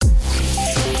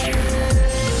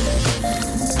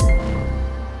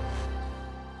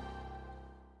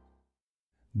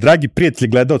Dragi prijatelji,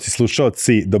 gledaoci,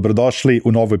 slušaoci, dobrodošli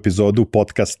u novu epizodu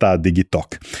podcasta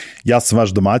Digitalk. Ja sam vaš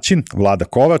domaćin, Vlada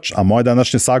Kovač, a moja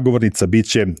današnja sagovornica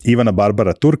biće Ivana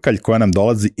Barbara Turkalj, koja nam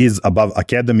dolazi iz Above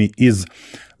Academy iz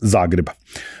Zagreba.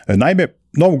 Naime,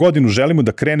 novu godinu želimo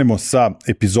da krenemo sa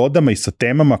epizodama i sa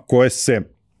temama koje se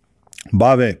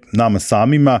bave nama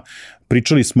samima.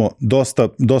 Pričali smo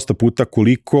dosta puta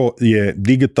koliko je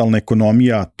digitalna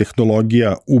ekonomija,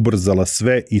 tehnologija ubrzala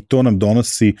sve i to nam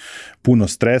donosi puno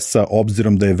stresa,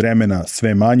 obzirom da je vremena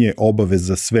sve manje,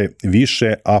 obaveza sve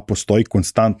više, a postoji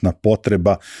konstantna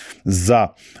potreba za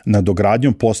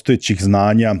nadogradnjom postojećih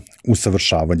znanja,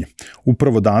 usavršavanje.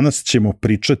 Upravo danas ćemo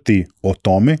pričati o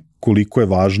tome koliko je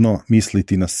važno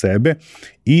misliti na sebe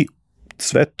i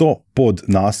sve to pod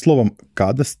naslovom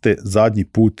kada ste zadnji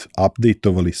put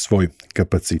updateovali svoj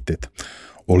kapacitet.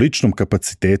 O ličnom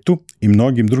kapacitetu i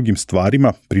mnogim drugim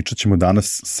stvarima pričat ćemo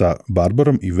danas sa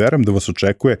Barbarom i verujem da vas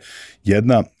očekuje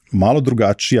jedna malo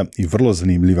drugačija i vrlo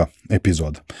zanimljiva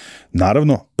epizoda.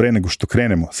 Naravno, pre nego što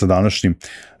krenemo sa današnjim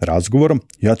razgovorom,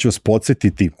 ja ću vas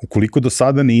podsjetiti, ukoliko do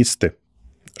sada niste,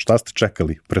 šta ste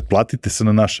čekali? Pretplatite se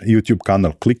na naš YouTube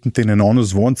kanal, kliknite na ono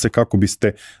zvonce kako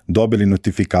biste dobili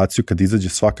notifikaciju kad izađe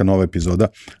svaka nova epizoda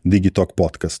Digitalk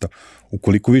podcasta.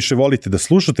 Ukoliko više volite da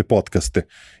slušate podcaste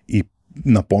i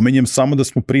napomenjem samo da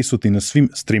smo prisutni na svim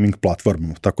streaming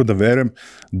platformama, tako da verujem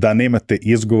da nemate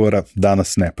izgovora da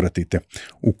nas ne pratite.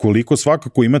 Ukoliko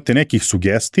svakako imate nekih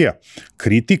sugestija,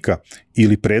 kritika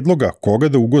ili predloga koga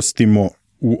da ugostimo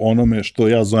u onome što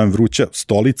ja zovem vruća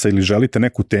stolica ili želite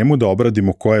neku temu da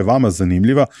obradimo koja je vama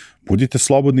zanimljiva, budite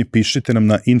slobodni, pišite nam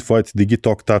na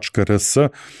info@digitalk.rs,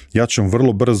 ja ću vam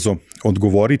vrlo brzo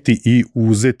odgovoriti i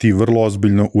uzeti vrlo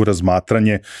ozbiljno u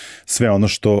razmatranje sve ono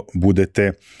što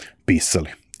budete pisali.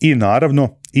 I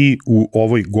naravno, i u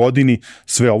ovoj godini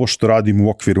sve ovo što radimo u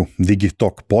okviru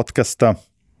Digitalk podcasta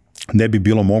ne bi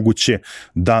bilo moguće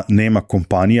da nema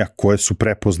kompanija koje su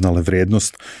prepoznale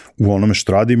vrednost u onome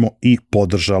što radimo i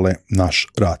podržale naš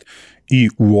rad. I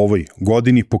u ovoj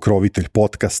godini pokrovitelj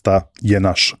podcasta je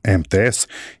naš MTS.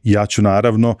 Ja ću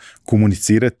naravno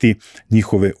komunicirati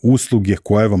njihove usluge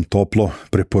koje vam toplo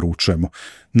preporučujemo.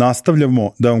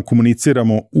 Nastavljamo da vam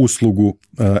komuniciramo uslugu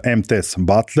MTS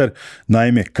Butler.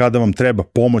 Naime, kada vam treba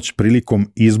pomoć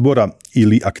prilikom izbora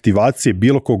ili aktivacije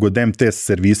bilo kog od MTS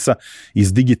servisa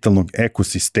iz digitalnog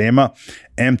ekosistema,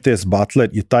 MTS Butler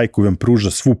je taj koji vam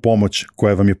pruža svu pomoć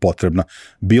koja vam je potrebna.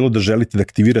 Bilo da želite da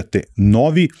aktivirate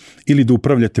novi ili da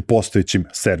upravljate postojećim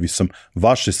servisom.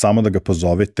 Vaše samo da ga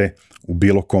pozovete u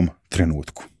bilo kom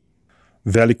trenutku.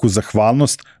 Veliku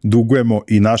zahvalnost dugujemo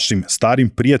i našim starim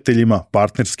prijateljima,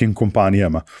 partnerskim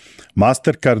kompanijama,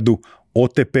 Mastercardu,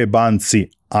 OTP banci,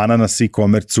 Ananas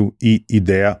e-commerce i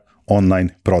Ideja online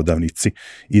prodavnici.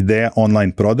 Ideja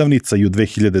online prodavnica i u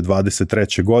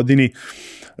 2023. godini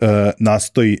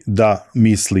nastoji da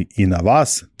misli i na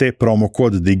vas, te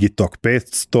promokod Digitalk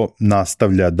 500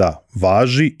 nastavlja da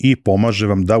važi i pomaže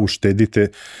vam da uštedite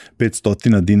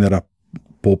 500 dinara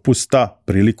popusta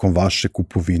prilikom vaše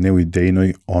kupovine u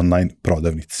idejnoj online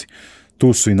prodavnici.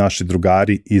 Tu su i naši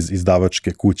drugari iz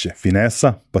izdavačke kuće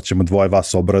Finesa, pa ćemo dvoje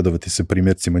vas obradovati sa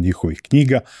primjercima njihovih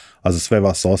knjiga, a za sve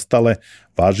vas ostale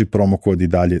važi promokod i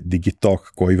dalje Digitalk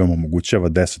koji vam omogućava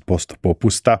 10%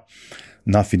 popusta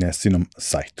na Finesinom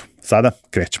sajtu. Sada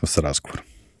krećemo sa razgovorom.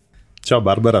 Ćao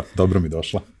Barbara, dobro mi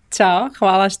došla. Ćao,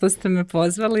 hvala što ste me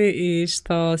pozvali i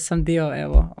što sam dio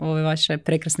ove vaše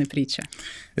prekrasne priče.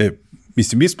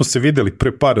 Mi smo se videli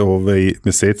pre par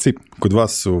meseci kod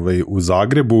vas u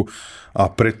Zagrebu, a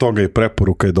pre toga je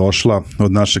preporuka došla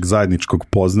od našeg zajedničkog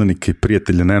poznanika i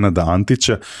prijatelja Nenada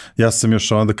Antića. Ja sam još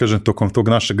da kažem tokom tog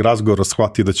našeg razgovora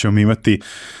shvatio da ćemo imati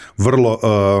vrlo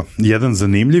jedan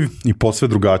zanimljiv i posve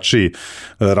drugačiji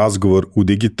razgovor u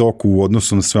Digitalku u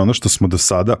odnosu na sve ono što smo do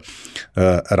sada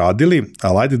radili,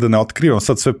 ali ajde da ne otkrivamo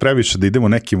sad sve previše, da idemo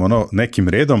nekim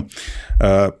redom.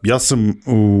 Ja sam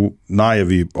u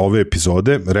najavi ove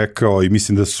epizode rekao i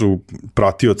mislim da su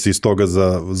pratioci iz toga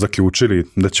zaključili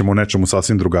da ćemo o nečemu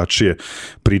sasvim drugačije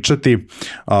pričati,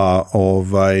 a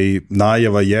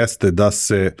najava jeste da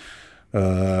se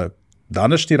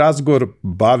današnji razgovor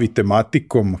bavi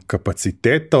tematikom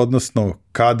kapaciteta, odnosno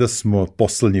kada smo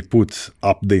poslednji put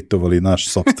updateovali naš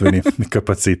sopstveni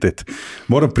kapacitet.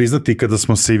 Moram priznati, kada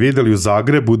smo se i videli u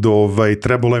Zagrebu,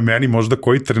 trebalo je meni možda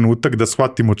koji trenutak da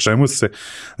shvatim o čemu se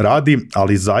radi,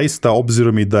 ali zaista,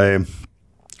 obzirom i da je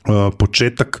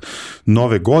početak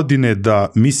nove godine,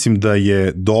 da mislim da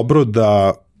je dobro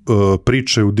da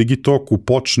priče u Digitalku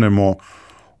počnemo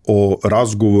o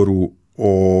razgovoru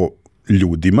o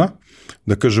ljudima,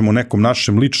 da kažemo nekom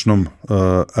našem ličnom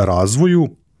razvoju,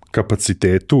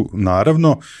 kapacitetu,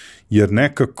 naravno, jer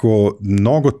nekako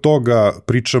mnogo toga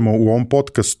pričamo u ovom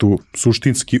podcastu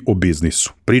suštinski o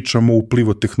biznisu. Pričamo o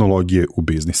uplivu tehnologije u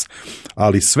biznis.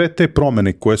 Ali sve te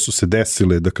promene koje su se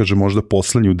desile, da kažem možda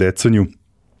poslednju deceniju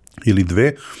ili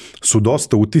dve, su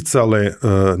dosta uticale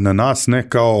na nas ne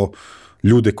kao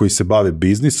ljude koji se bave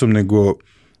biznisom, nego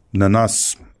na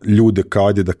nas ljude kao,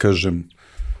 ajde da kažem,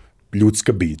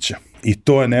 ljudska bića. I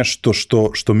to je nešto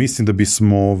što mislim da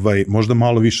bismo možda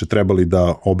malo više trebali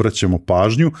da obraćamo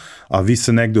pažnju, a vi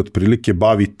se negde otprilike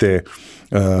bavite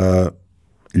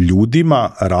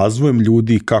ljudima, razvojem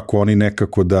ljudi, kako oni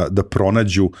nekako da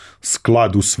pronađu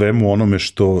sklad u svemu onome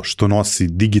što nosi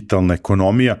digitalna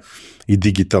ekonomija i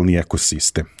digitalni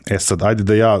ekosistem. Sad, ajde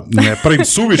da ja ne pravim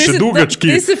suviše dugački.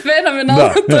 Ti si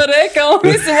fenomenalno to rekao,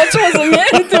 mislim, hoćemo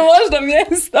zamijeniti možda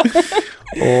mjesta.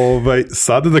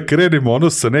 Sada da krenemo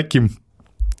sa nekim,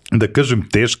 da kažem,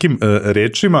 teškim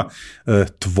rečima.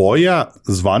 Tvoja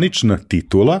zvanična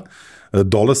titula,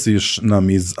 dolaziš nam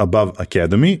iz Above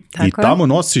Academy. Tako i tamo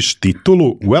nosiš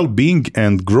titulu Well-being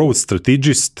and Growth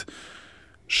Strategist.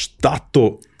 Šta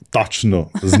to tačno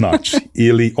znači?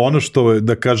 Ili ono što,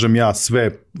 da kažem, ja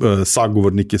sve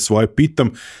sagovornike svoje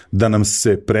pitam, da nam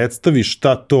se predstavi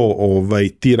šta to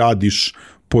ti radiš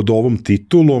pod ovom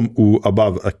titulom u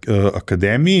Above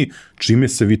Akademiji, čime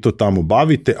se vi to tamo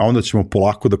bavite, a onda ćemo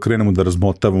polako da krenemo da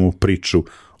razmotavamo priču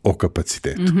o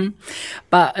kapacitetu. Mm-hmm.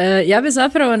 Pa ja bih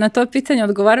zapravo na to pitanje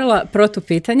odgovarala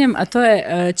protupitanjem, a to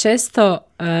je često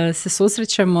se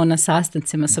susrećemo na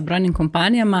sastancima sa brojnim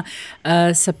kompanijama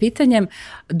sa pitanjem,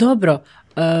 dobro,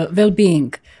 well-being,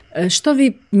 što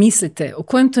vi mislite, u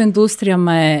kojim to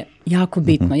industrijama je jako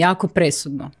bitno, mm-hmm. jako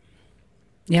presudno?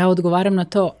 Ja odgovaram na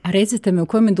to, a recite mi u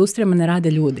kojim industrijama ne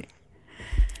rade ljudi.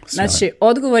 Znači,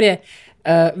 odgovor je,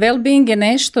 well-being je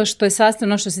nešto što je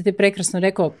sastavno, što si ti prekrasno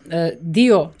rekao,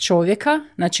 dio čovjeka,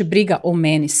 znači briga o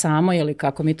meni samo, ili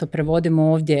kako mi to prevodimo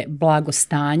ovdje,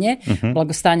 blagostanje. Uh-huh.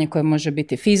 Blagostanje koje može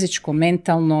biti fizičko,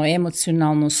 mentalno,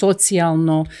 emocionalno,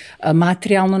 socijalno,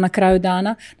 materijalno na kraju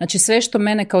dana. Znači sve što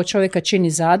mene kao čovjeka čini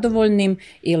zadovoljnim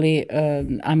ili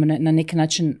na neki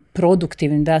način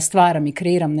produktivnim, da ja stvaram i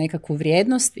kreiram nekakvu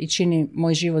vrijednost i čini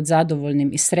moj život zadovoljnim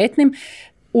i sretnim,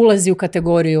 ulazi u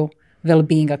kategoriju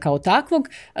well-beinga kao takvog.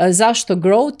 Zašto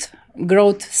growth?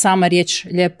 Growth, sama riječ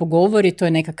lijepo govori, to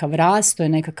je nekakav rast, to je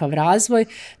nekakav razvoj,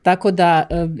 tako da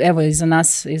evo iza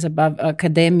nas, iza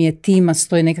akademije tima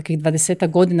stoji nekakvih 20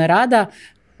 godina rada,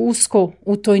 usko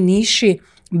u toj niši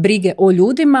brige o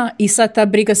ljudima i sad ta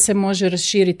briga se može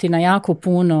raširiti na jako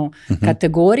puno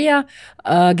kategorija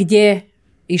gdje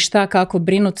i šta, kako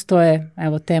brinut, to je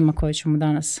evo tema koju ćemo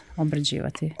danas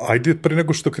obrađivati. Ajde, pre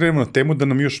nego što krenemo na temu, da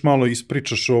nam još malo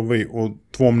ispričaš o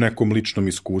tvom nekom ličnom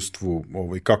iskustvu,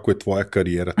 kako je tvoja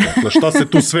karijera tekla, šta se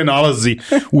tu sve nalazi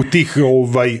u tih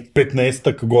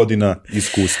 15 godina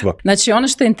iskustva. Znači, ono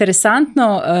što je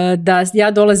interesantno, da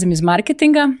ja dolazim iz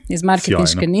marketinga, iz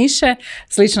marketinške niše,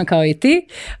 slično kao i ti.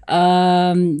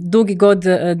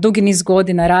 Dugi niz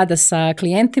godina rada sa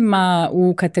klijentima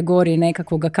u kategoriji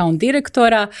nekakvog account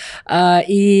direktora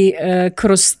i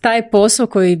kroz taj posao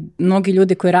koji mnogi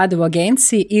ljudi koji rade u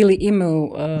agenciji ili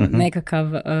imaju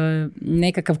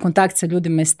nekakav kontakt sa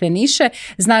ljudima iz te niše,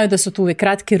 znaju da su tu uvijek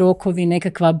kratki rokovi,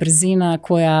 nekakva brzina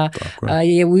koja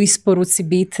je u isporuci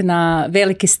bitna,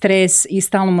 veliki stres i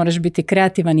stalno moraš biti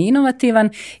kreativan i inovativan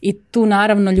i tu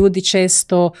naravno ljudi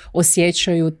često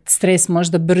osjećaju stres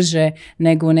možda brže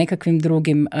nego u nekakvim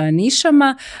drugim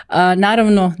nišama.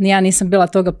 Naravno, ja nisam bila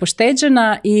toga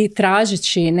pošteđena i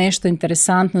tražeći nešto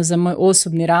interesantno za moj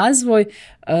osobni razvoj,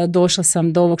 došla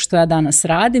sam do ovog što ja danas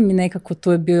radim i nekako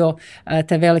tu je bio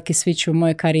taj veliki switch u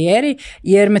mojoj karijeri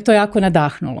jer me to jako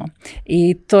nadahnulo.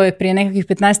 I to je prije nekakvih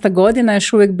 15 godina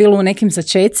još uvijek bilo u nekim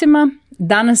začecima.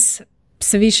 Danas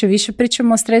se više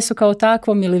pričamo o stresu kao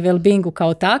takvom ili well-beingu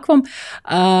kao takvom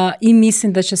i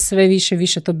mislim da će sve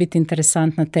više to biti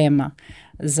interesantna tema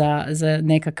za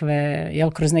nekakve,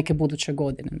 kroz neke buduće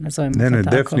godine, nazovimo to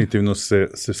tako. Definitivno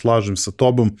se slažem sa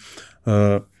tobom.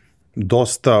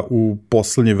 Dosta u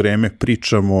poslednje vreme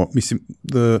pričamo, mislim,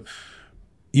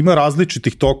 ima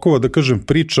različitih tokova, da kažem,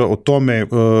 priča o tome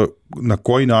na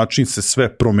koji način se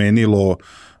sve promenilo,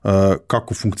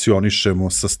 kako funkcionišemo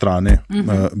sa strane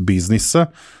biznisa,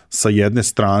 sa jedne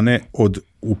strane od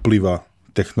upliva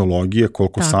tehnologije,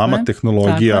 koliko sama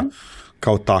tehnologija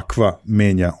kao takva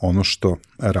menja ono što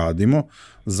radimo.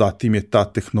 Zatim je ta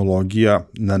tehnologija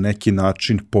na neki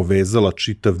način povezala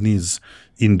čitav niz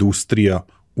industrija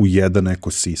u jedan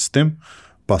ekosistem,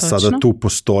 pa Točno. Sada tu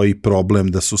postoji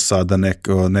problem da su sada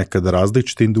nekada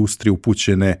različite industrije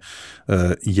upućene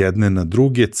jedne na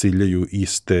druge, ciljaju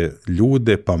iste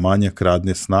ljude, pa manjak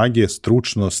radne snage,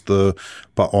 stručnost,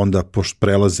 pa onda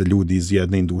prelaze ljudi iz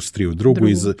jedne industrije u drugu.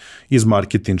 Iz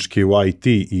marketinške u IT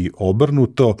i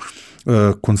obrnuto.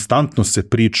 Konstantno se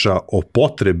priča o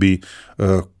potrebi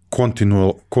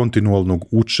kontinualnog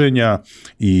učenja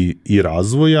i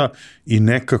razvoja i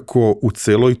nekako u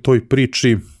celoj toj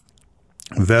priči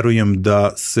verujem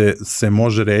da se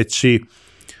može reći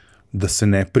da se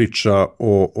ne priča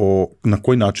o na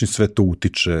koji način sve to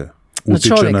utiče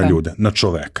na ljude, na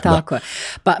čoveka. Tako je.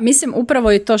 Pa mislim,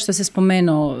 upravo je to što se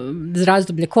spomenuo,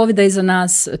 razdoblje COVID-a iza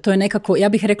nas, to je nekako, ja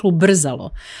bih rekla,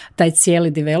 ubrzalo taj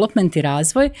cijeli development i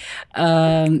razvoj.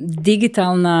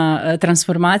 Digitalna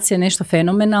transformacija je nešto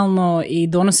fenomenalno i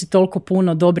donosi toliko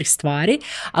puno dobrih stvari,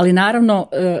 ali naravno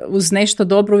uz nešto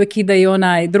dobro uvijek ide i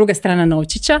onaj druga strana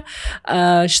novčića,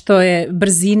 što je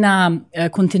brzina,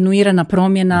 kontinuirana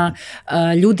promjena,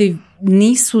 ljudi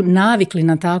nisu navikli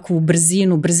na takvu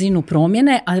brzinu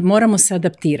promjene, a moramo se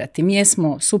adaptirati. Mi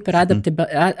jesmo super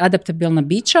adaptabilna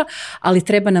bića, ali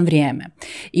treba nam vrijeme.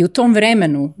 I u tom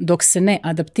vremenu, dok se ne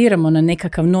adaptiramo na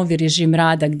nekakav novi režim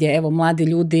rada, gdje evo mladi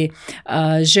ljudi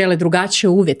žele drugačije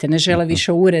uvjete, ne žele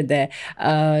više urede,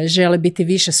 žele biti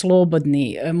više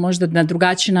slobodni, možda na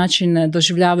drugačiji način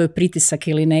doživljavaju pritisak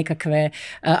ili nekakve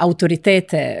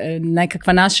autoritete.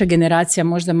 Nekakva naša generacija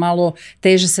možda malo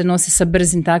teže se nosi sa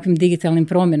brzim takvim digitalnim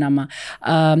promjenama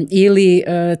ili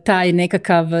taj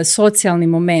nekakav socijalni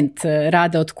moment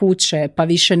rada od kuće, pa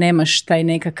više nemaš taj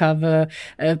nekakav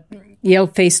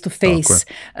face to face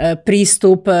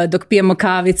pristup dok pijemo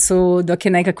kavicu, dok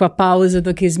je nekakva pauza,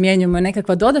 dok izmjenjujemo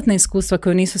nekakva dodatna iskustva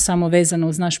koja nisu samo vezana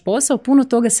uz naš posao, puno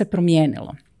toga se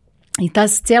promijenilo. I ta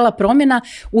cijela promjena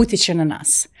utječe na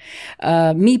nas.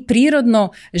 Mi prirodno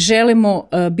želimo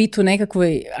biti u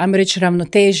nekakvoj, ajmo reći,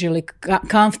 ravnoteži ili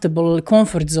comfortable ili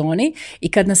comfort zoni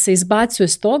i kad nas se izbacuje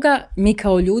s toga, mi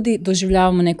kao ljudi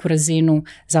doživljavamo neku razinu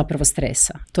zapravo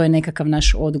stresa. To je nekakav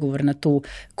naš odgovor na tu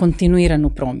kontinuiranu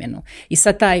promjenu. I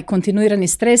sad taj kontinuirani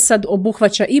stres sad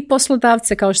obuhvaća i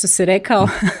poslodavce, kao što si rekao,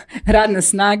 radna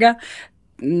snaga,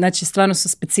 znači stvarno su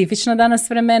specifična danas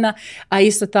vremena, a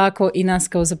isto tako i nas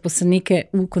kao zaposlenike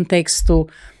u kontekstu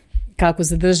kako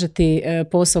zadržati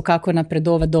posao, kako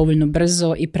napredovati dovoljno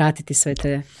brzo i pratiti sve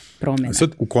te promjene.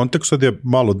 Sad, u kontekstu je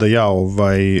malo da ja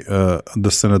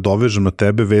da se nadovežem na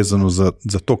tebe vezano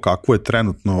za to kako je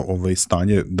trenutno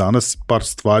stanje danas. Par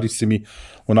stvari si mi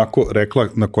onako rekla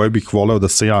na koje bih voleo da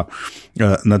se ja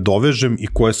nadovežem i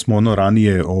koje smo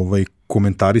ranije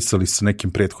komentarisali sa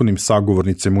nekim prethodnim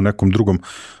sagovornicima u nekom drugom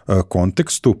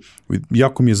kontekstu.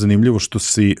 Jako mi je zanimljivo što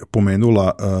si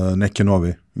pomenula neke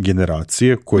nove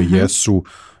generacije koje jesu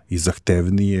i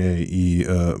zahtevnije i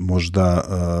možda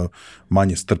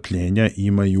manje strpljenja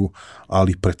imaju,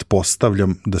 ali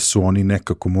pretpostavljam da su oni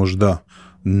nekako možda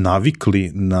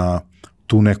navikli na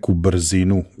tu neku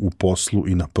brzinu u poslu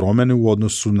i na promene u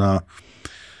odnosu na,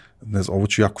 ne znam, ovo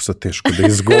ću jako sad teško da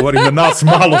izgovorim, na nas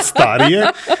malo starije,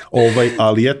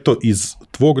 ali eto, iz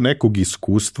tvog nekog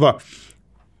iskustva,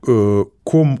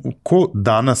 ko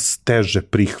danas teže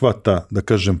prihvata, da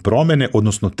kažem, promene,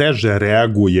 odnosno teže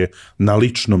reaguje na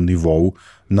ličnom nivou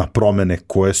na promene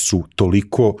koje su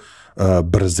toliko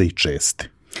brze i česte?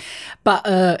 Pa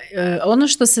ono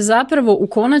što se zapravo u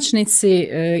konačnici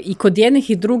i kod jednih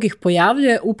i drugih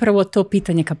pojavljuje upravo to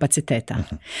pitanje kapaciteta.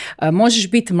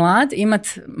 Možeš biti mlad, imati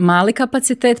mali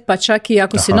kapacitet, pa čak i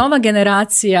ako si nova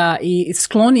generacija i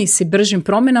skloniji si bržim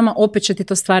promjenama, opet će ti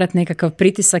to stvarati nekakav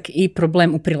pritisak i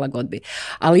problem u prilagodbi.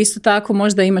 Ali isto tako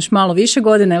možda imaš malo više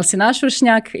godina ili si naš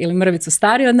vršnjak ili mrvicu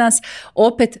stariji od nas,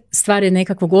 opet stvar je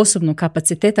nekakvog osobnog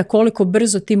kapaciteta koliko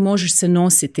brzo ti možeš se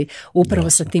nositi upravo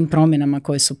sa tim promjenama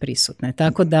koje su prisutne.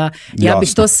 Tako da ja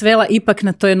bih to svela ipak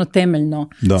na to jedno temeljno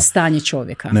stanje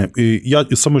čovjeka. Ne, i ja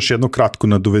samo još jedno kratko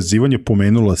nadovezivanje,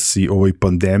 pomenula si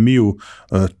pandemiju,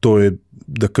 to je,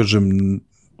 da kažem,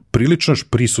 prilično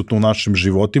prisutno u našim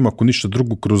životima, ako ništa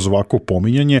drugo kroz ovako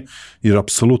pominjanje, jer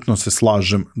apsolutno se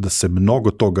slažem da se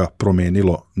mnogo toga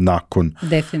promenilo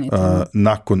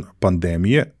nakon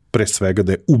pandemije, pre svega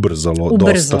da je ubrzalo.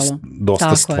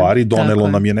 Dosta stvari, donelo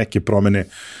nam je neke promene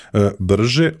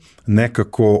brže.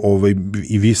 Nekako,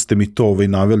 i vi ste mi to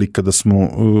naveli kada smo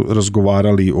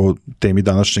razgovarali o temi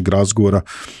današnjeg razgovora,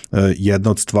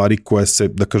 jedna od stvari koja se,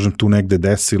 da kažem, tu negde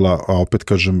desila, a opet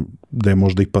kažem da je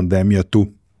možda i pandemija tu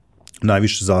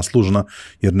najviše zaslužna,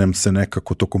 jer nam se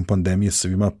nekako tokom pandemije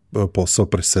svima posao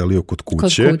preselio kod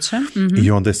kuće.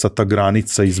 I onda je sad ta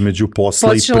granica između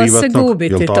posla i privatnog. Počela se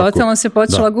gubiti, totalno se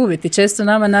počela gubiti. Često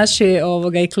nama naši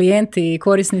i klijenti i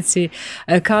korisnici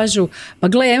kažu, pa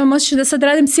gle, imam osjećaj da sad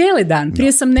radim cijeli dan.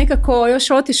 Prije sam nekako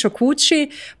još otišao kući,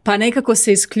 pa nekako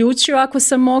se isključio ako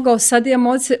sam mogao, sad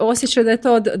imam osjećaj da je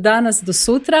to od danas do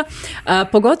sutra.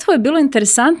 Pogotovo je bilo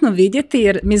interesantno vidjeti,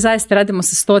 jer mi zaista radimo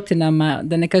sa stotinama,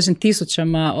 da ne kažem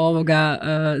tisućama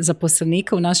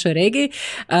zaposlenika u našoj regiji.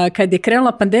 Kad je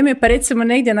krenula pandemija, pa recimo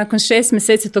negdje nakon 6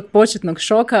 mjeseci tog početnog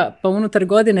šoka, pa unutar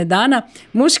godine dana,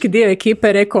 muški dio ekipe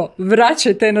je rekao,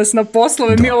 vraćajte nas na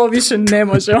poslove, mi ovo više ne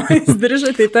možemo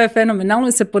izdržati. To je fenomenalno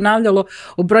i se ponavljalo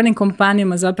u brojnim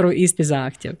kompanijama zapravo isti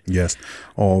zahtjev. Jest.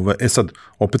 Sad,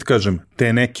 opet kažem,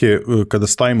 te neke, kada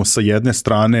stavimo sa jedne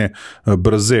strane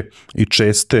brze i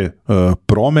česte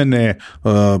promene,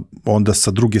 onda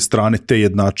sa druge strane te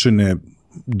jednačine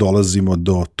dolazimo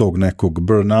do tog nekog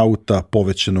burnouta,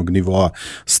 povećanog nivoa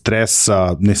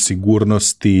stresa,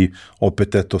 nesigurnosti,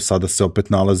 opet sada se opet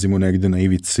nalazimo negde na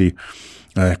ivici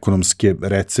ekonomske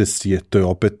recesije, to je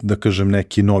opet, da kažem,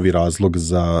 neki novi razlog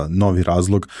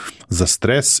za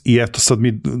stres. I eto sad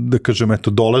mi, da kažem,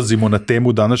 dolazimo na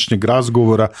temu današnjeg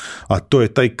razgovora, a to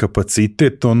je taj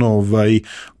kapacitet,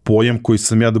 pojam koji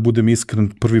sam ja, da budem iskren,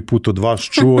 prvi put od vas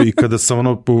čuo i kada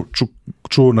sam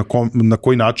čuo na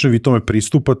koji način vi tome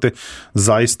pristupate,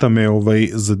 zaista me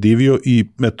zadivio i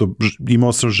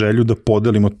imao sam želju da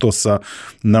podelimo to sa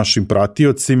našim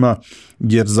pratiocima,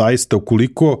 jer zaista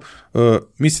ukoliko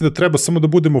mislim da treba samo da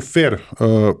budemo fair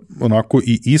onako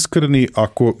i iskreni,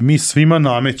 ako mi svima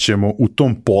namećemo u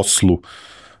tom poslu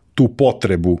tu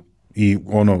potrebu i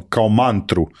kao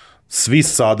mantru, svi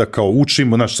sada kao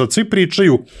učimo, sad svi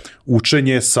pričaju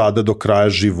učenje je sada do kraja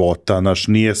života,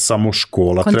 nije samo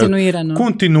škola.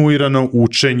 Kontinuirano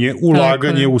učenje,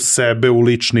 ulaganje u sebe, u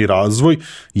lični razvoj.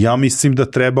 Ja mislim da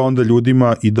treba onda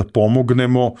ljudima i da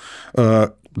pomognemo,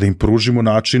 da im pružimo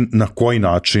način, na koji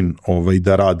način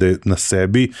da rade na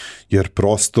sebi, jer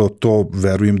prosto to,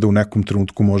 verujem da u nekom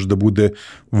trenutku može da bude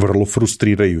vrlo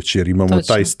frustrirajuće, jer imamo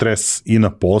taj stres i na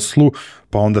poslu,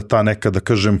 pa onda ta neka, da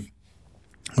kažem,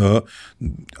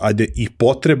 i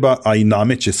potreba, a i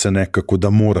nameće se nekako da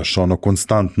moraš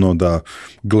konstantno da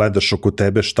gledaš oko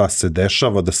tebe šta se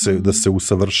dešava, da se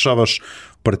usavršavaš.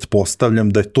 Pretpostavljam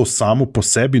da je to samo po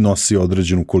sebi nosi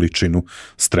određenu količinu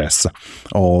stresa.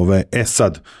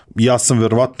 Sad, ja sam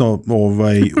verovatno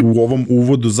u ovom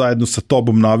uvodu zajedno sa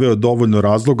tobom naveo dovoljno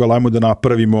razloga, ali ajmo da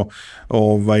napravimo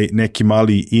neki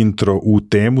mali intro u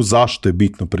temu. Zašto je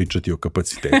bitno pričati o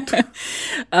kapacitetu?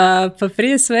 Pa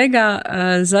prije svega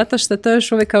zato što to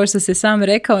još uvijek, kao što si sam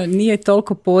rekao, nije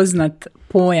toliko poznat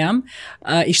pojam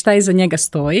i šta iza njega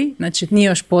stoji. Znači, nije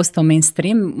još postao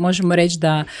mainstream. Možemo reći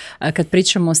da kad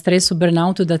pričamo o stresu,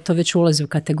 burnoutu, da to već ulazi u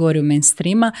kategoriju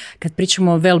mainstreama. Kad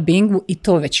pričamo o well-beingu, i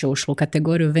to već je ušlo u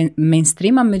kategoriju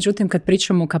mainstreama. Međutim, kad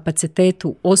pričamo o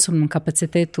kapacitetu, osobnom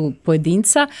kapacitetu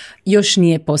pojedinca, još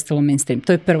nije postalo mainstream.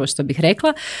 To je prvo što bih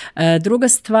rekla. Druga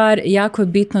stvar, jako je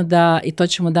bitno da, i to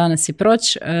ćemo danas i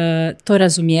proći, to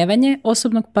razumijevanje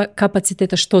osobnog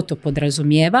kapaciteta, što to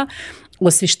podrazumijeva,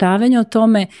 osvještavanje o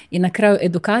tome i na kraju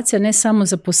edukacija ne samo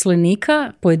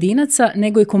zaposlenika, pojedinaca,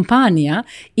 nego i kompanija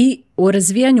i o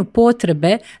razvijanju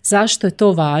potrebe zašto je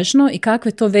to važno i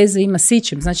kakve to veze ima s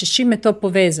ičim. Znači, s čim je to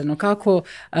povezano, kako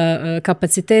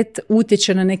kapacitet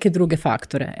utječe na neke druge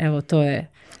faktore. Evo, to je...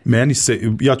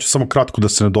 Ja ću samo kratko da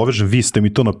se nadovežem, vi ste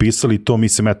mi to napisali i to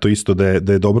mislim isto da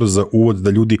je dobro za uvod,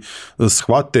 da ljudi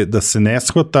shvate, da se ne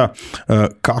shvata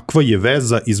kakva je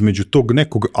veza između tog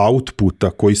nekog outputa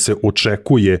koji se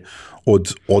očekuje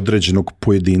od određenog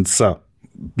pojedinca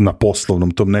na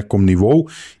poslovnom tom nekom nivou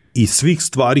i svih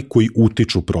stvari koji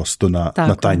utiču prosto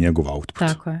na taj njegov output.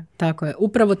 Tako je.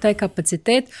 Upravo taj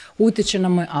kapacitet utječe na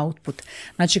moj output.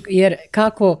 Znači, jer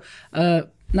kako...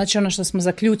 Znači, ono što smo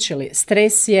zaključili,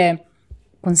 stres je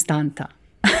konstanta.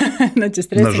 Znači,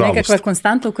 stres je nekakva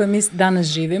konstanta u kojoj mi danas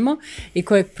živimo i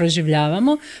kojeg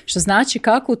proživljavamo, što znači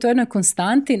kako u toj jednoj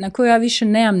konstanti na kojoj ja više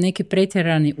nemam neki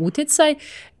pretjerani utjecaj,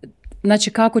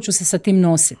 znači kako ću se sa tim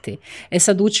nositi.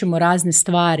 Sad učimo razne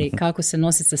stvari, kako se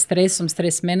nositi sa stresom,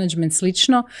 stres management,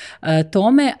 slično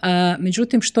tome.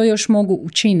 Međutim, što još mogu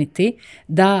učiniti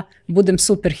da budem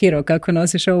superhero, kako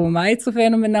nosiš ovu majicu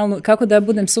fenomenalno, kako da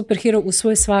budem superhero u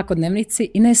svojoj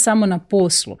svakodnevnici i ne samo na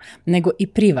poslu, nego i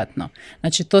privatno.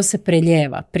 Znači, to se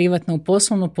preljeva. Privatno u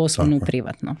poslovno, poslovno u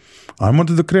privatno. Ajmo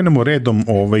da krenemo redom.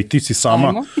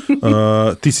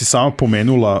 Ti si sama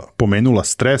pomenula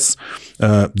stres,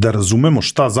 da razumemo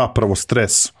šta zapravo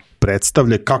stres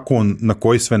predstavlja, kako on na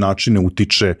koji sve načine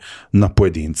utiče na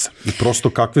pojedinca. I prosto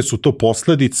kakve su to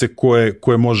posledice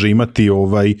koje može imati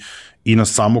i na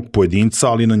samog pojedinca,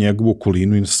 ali i na njegovu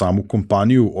okolinu i na samu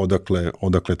kompaniju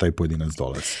odakle taj pojedinac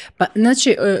dolazi. Pa,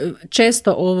 znači,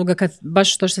 često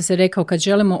baš to što se rekao, kad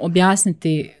želimo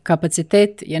objasniti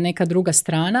kapacitet je neka druga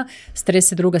strana,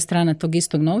 stres je druga strana tog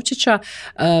istog novčića,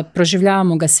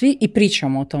 proživljavamo ga svi i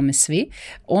pričamo o tome svi.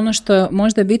 Ono što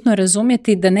možda je bitno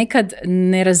razumjeti da nekad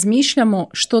ne razmišljamo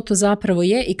što to zapravo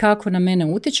je i kako na mene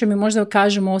utječe. Mi možda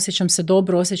kažemo osjećam se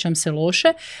dobro, osjećam se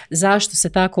loše. Zašto se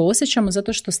tako osjećamo?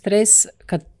 Zato što stres,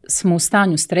 kad smo u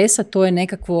stanju stresa, to je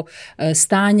nekakvo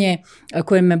stanje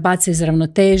koje me baca iz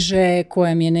ravnoteže,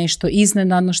 koje mi je nešto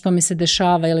iznenadno što mi se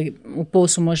dešava, ili u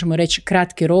poslu možemo reći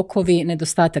kratki rokovi,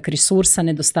 nedostatak resursa,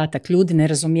 nedostatak ljudi,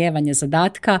 nerazumijevanje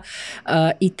zadatka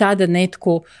i tada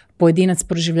pojedinac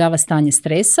proživljava stanje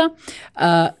stresa.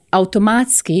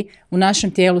 Automatski u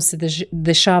našem tijelu se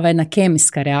dešava jedna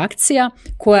kemijska reakcija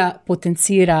koja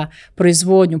potencira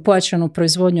pojačanu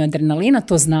proizvodnju adrenalina,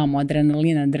 to znamo,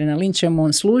 adrenalin čemu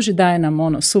on služi, daje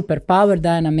nam super power,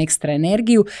 daje nam ekstra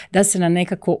energiju, da se nam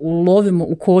nekako ulovimo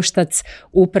u koštac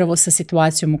upravo sa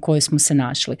situacijom u kojoj smo se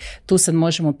našli. Tu sad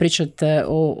možemo pričati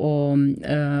o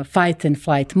fight and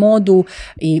flight modu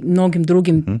i mnogim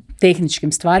drugim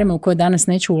tehničkim stvarima u koje danas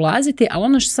neću ulaziti,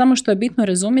 ali samo što je bitno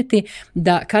razumjeti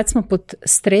da kad smo pod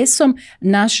stresom,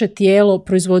 naše tijelo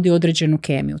proizvodi određenu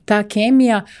kemiju. Ta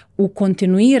kemija u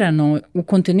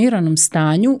kontinuiranom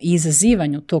stanju i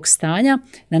izazivanju tog stanja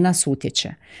na nas utječe.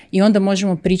 I onda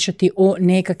možemo pričati o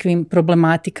nekakvim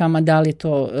problematikama, da li je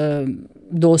to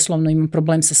doslovno imam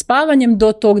problem sa spavanjem,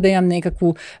 do tog da imam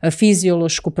nekakvu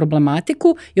fiziološku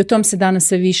problematiku, i o tom se danas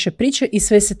sve više priča i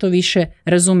sve se to više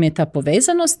razumije, ta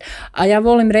povezanost. A ja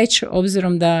volim reći,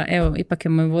 obzirom da, evo, ipak je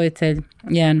moj voditelj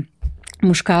jedan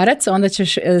muškarac, onda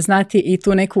ćeš znati i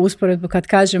tu neku usporedbu kad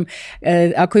kažem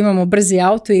ako imamo brzi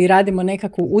auto i radimo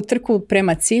nekakvu utrku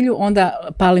prema cilju,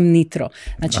 onda palim nitro.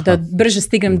 Znači da brže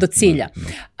stignem do cilja.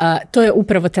 To je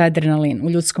upravo taj adrenalin u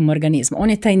ljudskom organizmu. On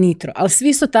je taj nitro. Ali svi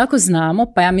isto tako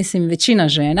znamo, pa ja mislim većina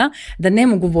žena, da ne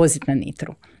mogu voziti na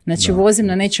nitru. Znači vozim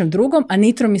na nečem drugom, a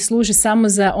nitro mi služi samo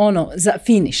za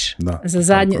finish,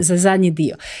 za zadnji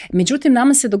dio. Međutim,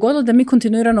 nama se dogodilo da mi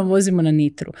kontinuirano vozimo na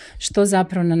nitru, što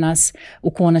zapravo na nas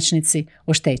u konačnici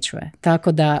oštećuje.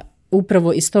 Tako da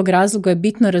upravo iz tog razloga je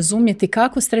bitno razumjeti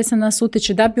kako stres na nas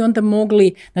utječe, da bi onda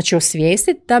mogli, znači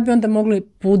osvijestiti, da bi onda mogli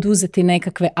poduzeti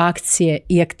nekakve akcije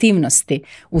i aktivnosti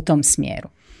u tom smjeru.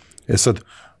 Sad,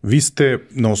 vi ste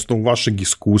na osnovu vašeg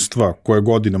iskustva koje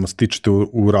godinama stičete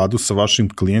u radu sa vašim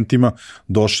klijentima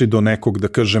došli do nekog, da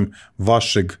kažem,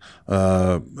 vašeg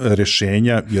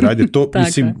rješenja, jer ajde to,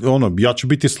 mislim, ja ću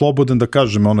biti slobodan da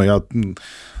kažem,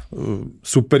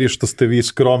 super je što ste vi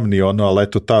skromni, ali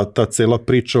eto, ta cela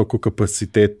priča oko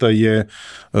kapaciteta je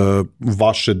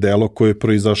vaše delo koje je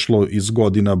proizašlo iz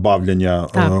godina bavljanja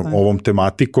ovom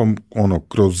tematikom,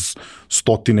 kroz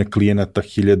stotine klijenata,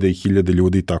 hiljade i hiljade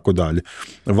ljudi i tako dalje.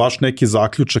 Vaš neki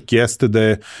zaključak jeste da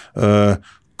je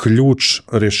ključ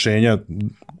rješenja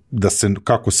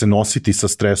kako se nositi sa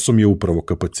stresom je upravo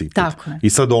kapacitet. Tako je. I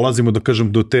sad dolazimo, da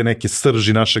kažem, do te neke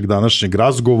srži našeg današnjeg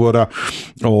razgovora,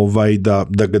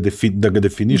 da ga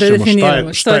definišemo,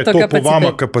 šta je to po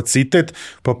vama kapacitet,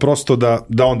 pa prosto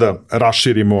da onda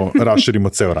raširimo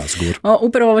ceo razgovor.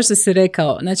 Upravo ovo što si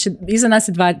rekao, znači iza nas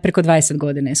je preko 20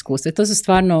 godina iskustva i to su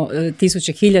stvarno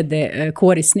tisuće, hiljade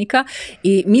korisnika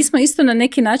i mi smo isto na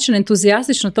neki način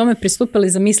entuzijastično tome pristupili,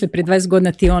 zamisli prije 20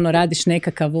 godina ti radiš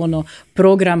nekakav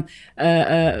program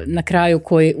na kraju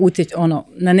koji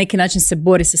na neki način se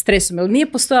bori sa stresom, jer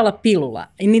nije postojala pilula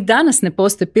i ni danas ne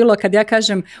postoji pilula. Kad ja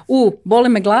kažem boli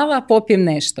me glava, popijem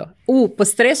nešto, po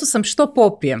stresu sam, što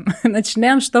popijem? Znači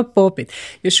nemam što popiti.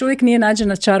 Još uvijek nije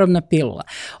nađena čarobna pilula.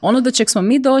 Ono do čeg smo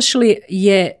mi došli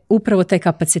je upravo taj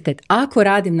kapacitet. Ako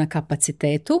radim na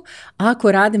kapacitetu,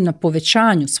 ako radim na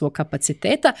povećanju svog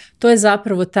kapaciteta, to je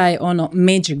zapravo taj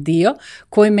magic dio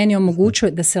koji meni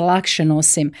omogućuje da se lakše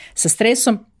nosim sa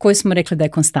stresom koji smo rekli da je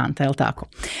konstanta, je li tako?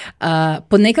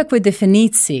 Po nekakvoj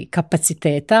definiciji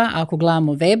kapaciteta, ako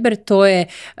gledamo Weber, to je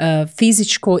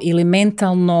fizičko ili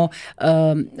mentalno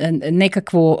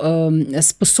nekakvu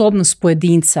sposobnost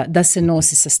pojedinca da se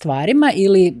nosi sa stvarima,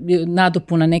 ili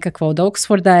nadopuna nekakva od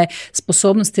Oxforda je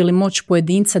sposobnost ili moć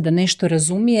pojedinca da nešto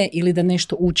razumije ili da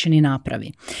nešto učini i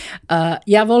napravi.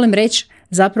 Ja volim reći,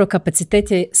 zapravo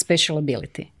kapacitet je special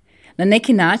ability. Na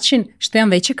neki način, što imam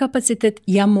veći kapacitet,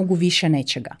 ja mogu više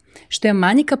nečega. Što imam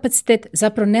manji kapacitet,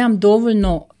 zapravo nemam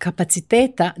dovoljno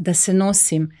kapaciteta da se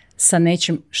nosim sa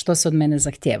nečim što se od mene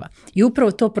zahtijeva. I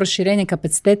upravo to proširenje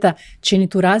kapaciteta čini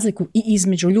tu razliku i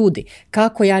između ljudi.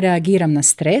 Kako ja reagiram na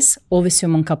stres, ovisi o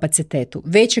mom kapacitetu.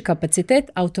 Veći kapacitet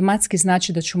automatski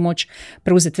znači da ću moći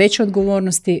preuzeti veće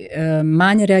odgovornosti,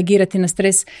 manje reagirati na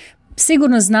stres.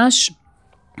 Sigurno znaš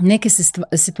neke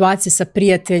situacije sa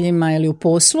prijateljima ili u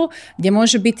poslu gdje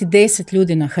može biti 10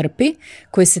 ljudi na hrpi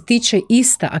koji se tiče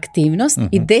ista aktivnost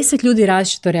i 10 ljudi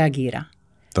različito reagira.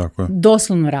 Tako je.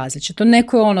 Doslovno različito.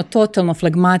 Neko je totalno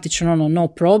flegmatičan, no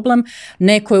problem,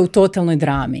 neko je u totalnoj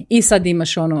drami. I sad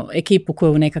imaš ekipu koja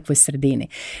je u nekakvoj sredini.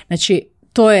 Znači,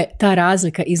 to je ta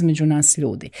razlika između nas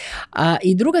ljudi.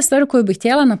 I druga stvar koju bih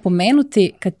htjela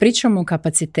napomenuti kad pričamo o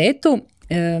kapacitetu,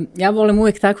 ja volim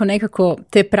uvijek tako nekako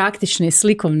te praktične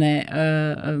slikovne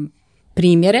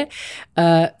primjere.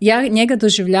 Ja njega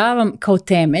doživljavam kao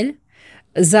temelj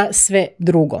za sve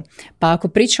drugo. Pa ako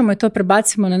pričamo i to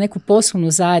prebacimo na neku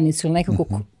poslovnu zajednicu ili nekakvog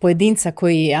pojedinca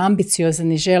koji je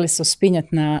ambiciozan i želi se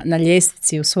uspinjati na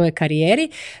ljestvici u svojoj karijeri,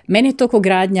 meni je to kao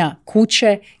gradnja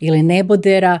kuće ili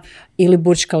nebodera ili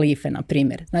Burj Khalife, na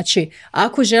primjer. Znači,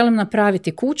 ako želim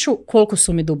napraviti kuću, koliko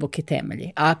su mi duboki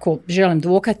temelji? Ako želim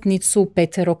dvokatnicu,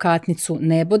 peterokatnicu,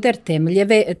 neboder,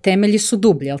 temelji su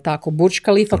dublji, jel tako? Burj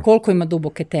Khalifa, koliko ima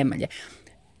duboke temelje?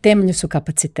 Temelji su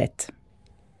kapacitet.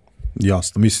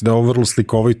 Jasno, mislim da je ovo vrlo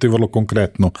slikovito i vrlo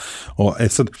konkretno.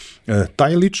 Sad,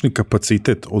 taj lični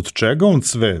kapacitet, od čega on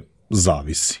sve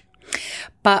zavisi?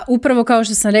 Pa upravo kao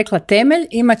što sam rekla, temelj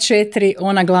ima 4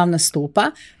 ona glavna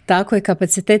stupa, tako i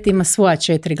kapacitet ima svoja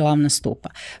 4 glavna stupa.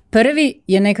 Prvi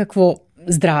je nekakvo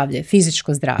zdravlje,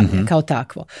 fizičko zdravlje kao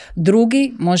takvo.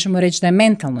 Drugi, možemo reći da je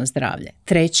mentalno zdravlje.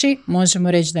 Treći,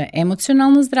 možemo reći da je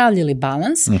emocionalno zdravlje ili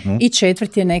balans. I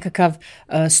četvrti je nekakav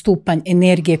stupanj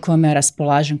energije kojom ja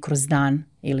raspolažem kroz dan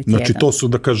ili tjedan. Znači to su,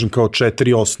 da kažem, kao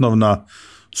 4 osnovna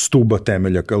stuba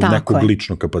temelja kao nekog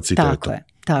ličnog kapaciteta.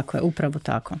 Tako je, upravo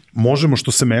tako. Možemo,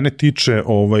 što se mene tiče,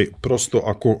 prosto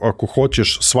ako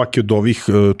hoćeš svaki od ovih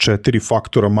 4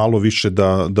 faktora malo više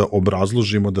da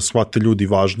obrazložimo, da shvate ljudi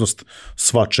važnost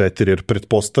sva 4, jer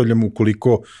pretpostavljam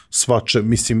ukoliko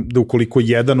mislim da ukoliko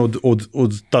jedan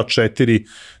od ta 4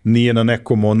 nije na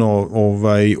nekom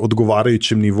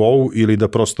odgovarajućem nivou ili da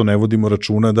prosto ne vodimo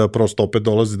računa, da prosto opet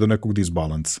dolazi do nekog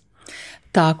disbalansa.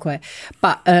 Tako je.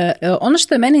 Pa ono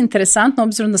što je meni interesantno,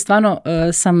 obzirom da stvarno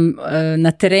sam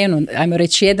na terenu, ajmo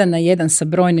reći 1 na 1 sa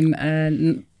brojnim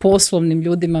poslovnim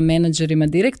ljudima, menadžerima,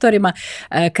 direktorima,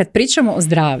 kad pričamo o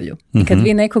zdravlju, kad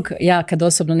vi kad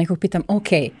osobno nekog pitam, ok,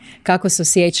 kako se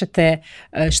osjećate,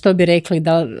 što bi rekli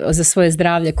za svoje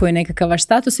zdravlje, koji je nekakav vaš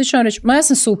status, svi ću vam reći, ja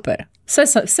sam super,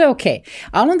 sve ok.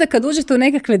 A onda kad uđete u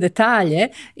nekakve detalje,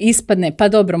 ispadne, pa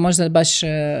dobro, možda baš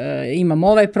imam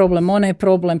ovaj problem, onaj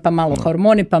problem, pa malo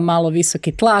hormoni, pa malo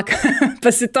visoki tlak,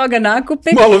 pa se toga nakupi.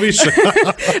 Malo više.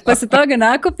 Pa se toga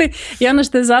nakupi i ono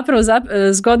što je zapravo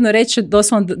zgodno reći,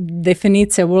 doslovno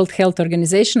definicija World Health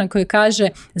Organizationa koji kaže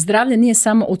zdravlje nije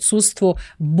samo odsustvo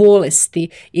bolesti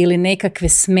ili nekakve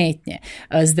smetnje.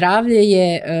 Zdravlje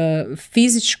je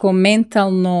fizičko,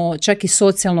 mentalno, čak i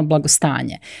socijalno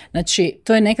blagostanje. Znači,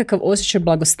 to je nekakav osjećaj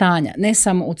blagostanja, ne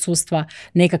samo odsustva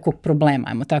nekakvog problema,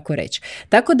 ajmo tako reći.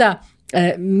 Tako da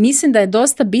mislim da je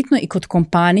dosta bitno i kod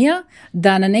kompanija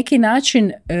da na neki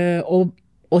način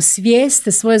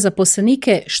osvijeste svoje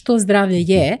zaposlenike što zdravlje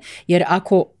je, jer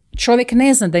ako čovjek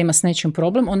ne zna da ima s nečim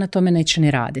problem, on na tome neće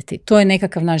ni raditi. To je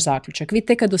nekakav naš zaključak. Vi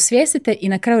tek kad osvijestite i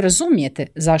na kraju razumijete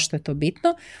zašto je to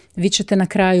bitno, vi ćete na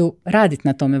kraju raditi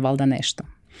na tome valjda nešto.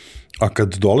 A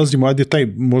kad dolazimo, ajde, taj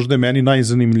možda je meni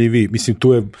najzanimljiviji, mislim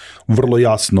tu je vrlo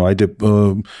jasno, ajde,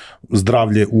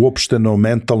 zdravlje uopšteno,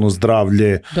 mentalno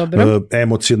zdravlje,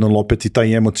 emocionalno, opet i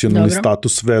taj emocionalni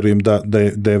status, verujem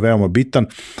da je veoma bitan,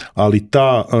 ali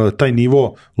taj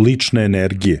nivo lične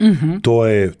energije, to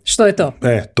je... Što je to?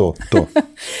 To.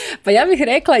 Pa ja bih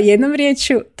rekla jednom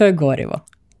riječju, to je gorivo.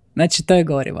 Znači, to je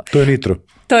gorivo. To je nitro.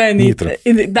 To je nitro.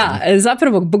 Da,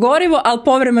 zapravo gorivo, ali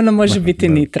povremeno može biti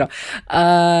nitro.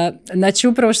 Znači,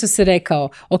 upravo što si rekao,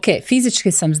 ok,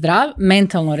 fizički sam zdrav,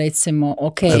 mentalno recimo,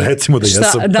 ok. Recimo da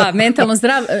jesam. Da, mentalno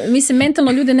zdrav. Mislim,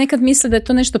 mentalno ljudi nekad misle da je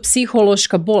to nešto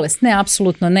psihološka bolest. Ne,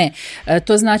 apsolutno ne.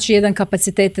 To znači jedan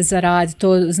kapacitet za rad,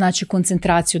 to znači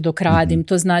koncentraciju dok radim,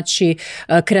 to znači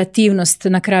kreativnost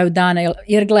na kraju dana.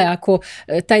 Jer gle, ako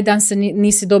taj dan se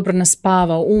nisi dobro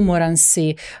naspavao, umoran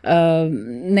si,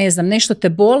 ne znam, nešto te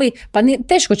boli, pa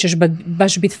teško ćeš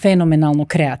baš biti fenomenalno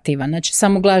kreativan. Znači,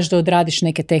 samo gledaš da odradiš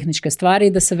neke tehničke stvari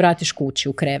i da se vratiš kući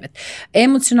u krevet.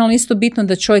 Emocionalno isto bitno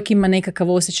da čovjek ima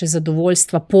nekakav osjećaj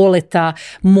zadovoljstva, poleta,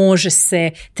 može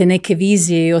se, te neke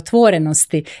vizije i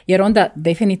otvorenosti, jer onda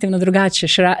definitivno drugačije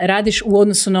radiš u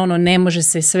odnosu na ono ne može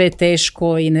se, sve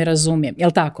teško i ne razumijem.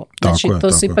 Jel tako? Znači,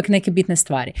 to su ipak neke bitne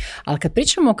stvari. Ali kad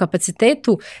pričamo o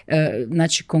kapacitetu,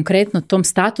 znači konkretno tom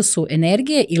statusu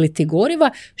energije ili ti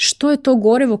goriva, što je to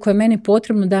gorivo koje je meni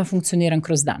potrebno da ja funkcioniram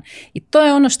kroz dan. I to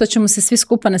je ono što ćemo se svi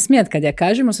skupa nasmijati kad ja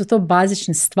kažemo, su to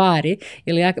bazične stvari,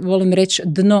 ili ja volim reći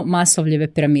dno Maslowljeve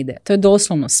piramide. To je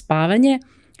doslovno spavanje,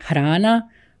 hrana,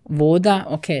 voda,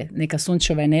 ok, neka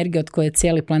sunčeva energija od koje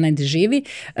cijeli planet živi,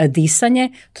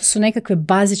 disanje, to su nekakve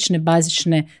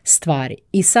bazične stvari.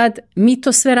 I sad mi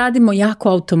to sve radimo jako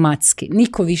automatski,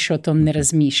 niko više o tom ne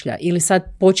razmišlja. Ili sad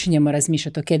počinjemo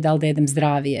razmišljati, ok, da li da jedem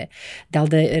zdravije, da li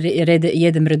da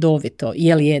jedem redovito,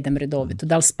 je li jedem redovito,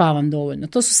 da li spavam dovoljno.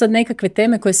 To su sad nekakve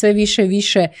teme koje sve više i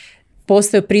više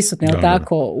postaju prisutne, jel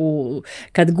tako,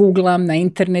 kad googlam na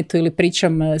internetu ili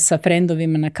pričam sa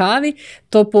frendovima na kavi,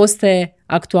 to postaje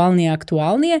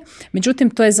aktualnije. Međutim,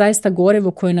 to je zaista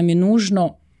gorivo koje nam je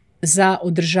nužno za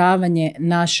održavanje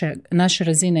naše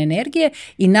razine energije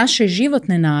i naše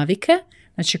životne navike,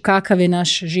 znači kakav je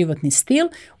naš životni stil,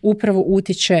 upravo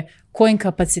utječe kojim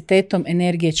kapacitetom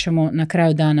energije ćemo na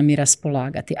kraju dana mi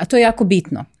raspolagati. A to je jako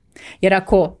bitno, jer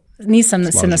ako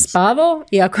nisam se naspavao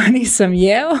i ako nisam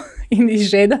jeo i ni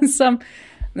žedan sam,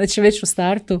 znači već u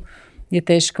startu je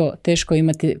teško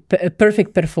imati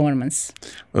perfect performance.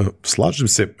 Slažem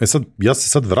se. Ja se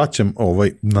sad vraćam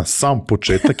na sam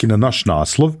početak i na naš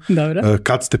naslov. Dobro.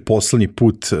 Kad ste posljednji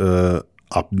put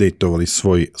updateovali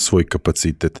svoj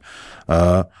kapacitet.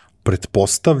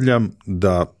 Pretpostavljam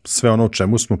da sve ono o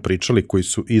čemu smo pričali, koji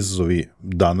su izazovi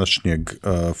današnjeg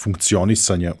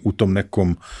funkcionisanja u tom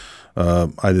nekom,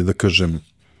 ajde da kažem,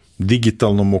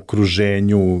 digitalnom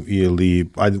okruženju ili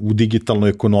u digitalnoj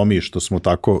ekonomiji, što smo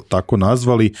tako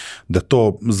nazvali, da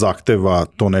to zahteva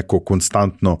to neko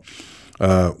konstantno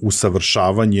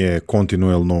usavršavanje,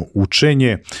 kontinuelno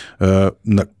učenje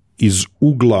iz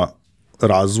ugla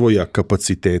razvoja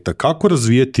kapaciteta. Kako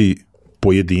razvijeti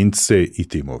pojedince i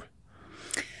timove?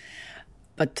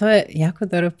 Pa to je jako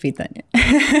dobro pitanje.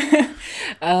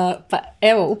 Pa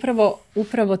evo,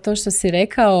 upravo to što si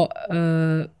rekao,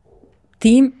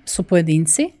 tim su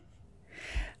pojedinci,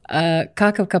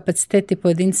 kakav kapacitet ti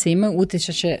pojedinci imaju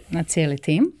utječe će na cijeli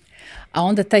tim, a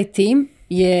onda taj tim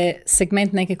je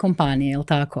segment neke kompanije, jel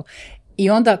tako? I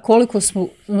onda koliko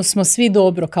smo svi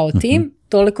dobro kao tim,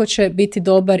 toliko će biti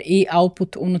dobar i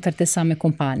output unutar te same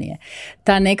kompanije.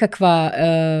 Ta nekakva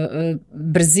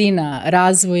brzina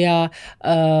razvoja,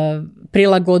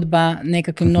 prilagodba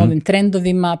nekakvim novim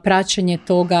trendovima, praćenje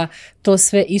toga, to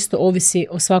sve isto ovisi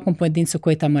o svakom pojedincu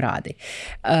koji tamo radi.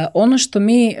 Ono što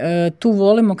mi tu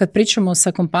volimo kad pričamo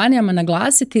sa kompanijama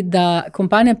naglasiti, da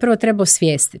kompanija prvo treba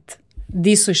osvijestiti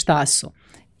di su i šta su.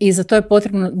 I za to je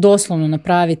potrebno doslovno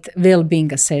napraviti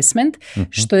well-being assessment,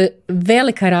 što je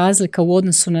velika razlika u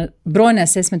odnosu na brojne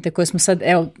assessmente koje smo sad,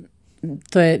 evo,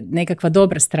 to je nekakva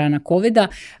dobra strana COVID-a,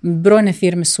 brojne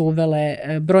firme su uvele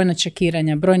brojna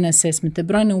čekiranja, brojne assessmente,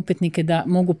 brojne upitnike da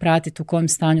mogu pratiti u kojem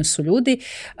stanju su ljudi.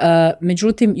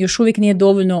 Međutim, još uvijek nije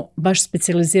dovoljno baš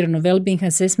specijalizirano well-being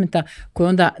assessmenta koji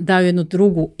onda daju jednu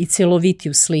drugu i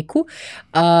cjelovitiju sliku.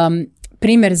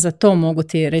 Primjer za to mogu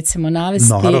ti recimo navesti.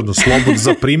 Naravno, slobodno,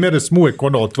 za primjere smo uvijek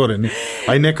otvoreni,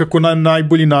 a i nekako na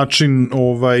najbolji način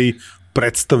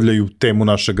predstavljaju temu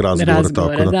našeg razgovora.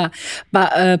 Tako da. Pa,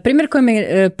 primjer koji mi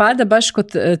pada baš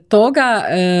kod toga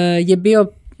je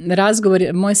bio razgovor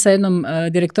moj sa jednom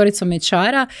direktoricom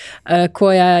HR-a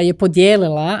koja je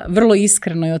podijelila vrlo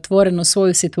iskreno i otvoreno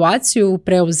svoju situaciju,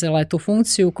 preuzela je tu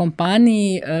funkciju u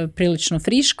kompaniji prilično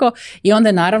friško i onda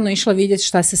je naravno išla vidjeti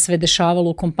šta se sve dešavalo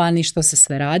u kompaniji, što se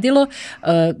sve radilo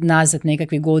nazad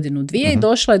nekakvih godinu, dvije i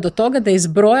došla je do toga da je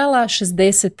izbrojala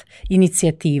 60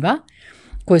 inicijativa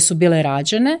koje su bile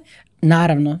rađene.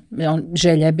 Naravno,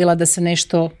 želja je bila da se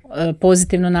nešto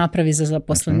pozitivno napravi za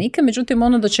zaposlenike, međutim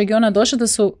ono do čega je ona došla da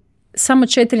su samo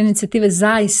 4 inicijative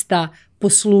zaista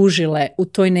poslužile u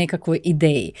toj nekakvoj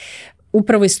ideji.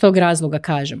 Upravo iz tog razloga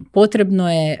kažem,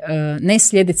 potrebno je ne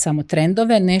slijediti samo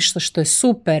trendove, nešto što je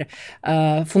super,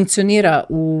 funkcionira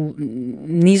u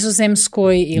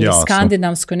Nizozemskoj ili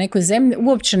skandinavskoj nekoj zemlji,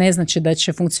 uopće ne znači da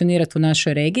će funkcionirati u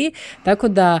našoj regiji, tako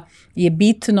da je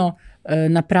bitno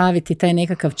napraviti taj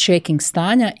nekakav checking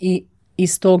stanja i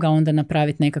iz toga onda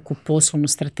napraviti nekakvu poslovnu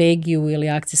strategiju ili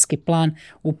akcijski plan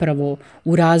upravo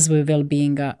u razvoju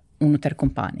well-beinga unutar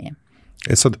kompanije.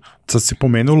 Sad si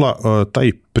pomenula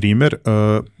taj primer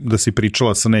da si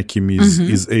pričala sa nekim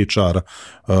iz HR-a.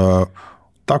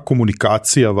 Ta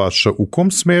komunikacija vaša, u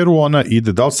kom smeru ona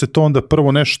ide? Da li se to onda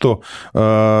prvo nešto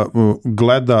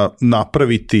gleda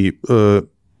napraviti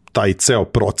taj ceo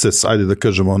proces, ajde da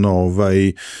kažemo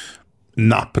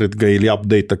napred ga ili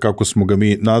update-a, kako smo ga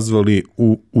mi nazvali,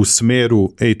 u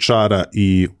smeru HR-a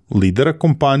i lidera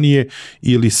kompanije,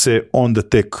 ili se onda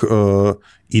tek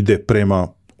ide prema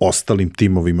ostalim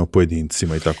timovima,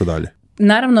 pojedincima i tako dalje?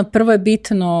 Naravno, prvo je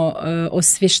bitno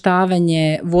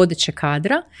osvještavanje vodećeg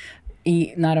kadra i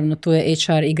naravno tu je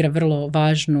HR igra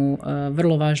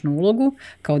vrlo važnu ulogu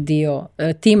kao dio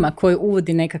tima koji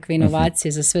uvodi nekakve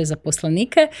inovacije za sve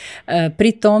zaposlenike.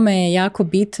 Pri tome je jako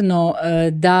bitno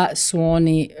da su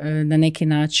oni na neki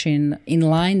način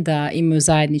inline, da imaju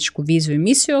zajedničku viziju i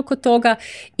misiju oko toga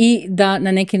i da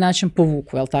na neki način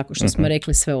povuku, jel tako što smo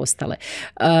rekli, sve ostale.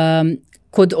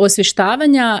 Kod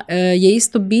osvještavanja je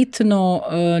isto bitno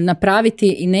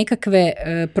napraviti i nekakve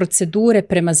procedure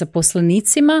prema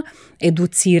zaposlenicima,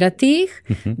 educirati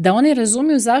ih, da oni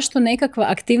razumiju zašto nekakva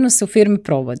aktivnost se u firmi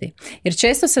provodi. Jer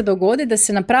često se dogodi da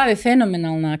se napravi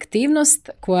fenomenalna aktivnost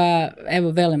koja,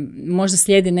 evo velim, možda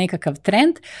slijedi nekakav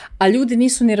trend, a ljudi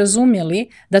nisu ni razumjeli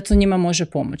da to njima može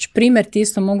pomoći. Primjer, ti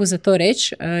isto mogu za to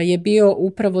reći, je bio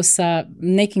upravo sa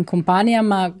nekim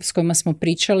kompanijama s kojima smo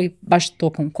pričali baš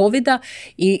tokom covida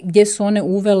i gdje su one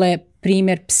uvele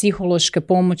primjer psihološke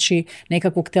pomoći,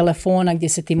 nekakvog telefona gdje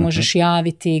se ti možeš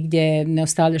javiti, gdje ne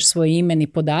ostavljaš svoje ime ni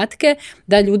podatke,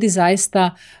 da ljudi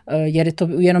zaista, jer je to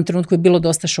u jednom trenutku je bilo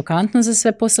dosta šokantno za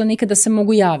sve poslanike, da se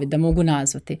mogu javiti, da mogu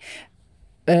nazvati.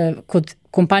 Kod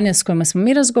kompanija s kojima smo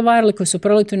mi razgovarali, koji su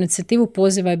proveli tu inicijativu,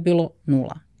 poziva je bilo 0.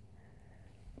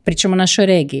 Pričamo o našoj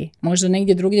regiji. Možda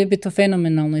negdje drugdje bi to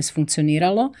fenomenalno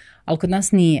isfunkcioniralo, ali kod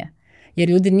nas nije. Jer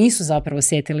ljudi nisu zapravo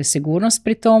osjetili sigurnost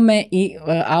pri tome i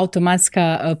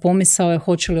automatska pomisao je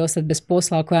hoće li ostati bez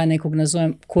posla ako ja nekog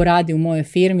nazovem ko radi u mojoj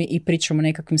firmi i pričamo o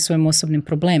nekakvim svojim osobnim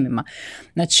problemima.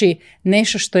 Znači,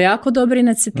 nešto što je jako dobra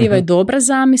inicijativa i dobra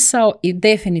zamisao i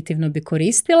definitivno bi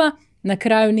koristila, na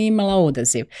kraju nije imala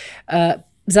odaziv.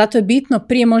 Zato je bitno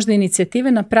prije možda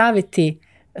inicijative napraviti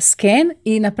sken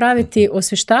i napraviti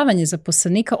osvještavanje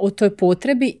zaposlenika o toj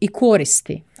potrebi i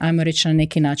koristi, ajmo reći na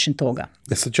neki način toga.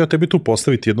 Sad ću ja tebi tu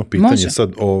postaviti jedno pitanje. Može.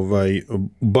 Sad,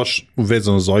 baš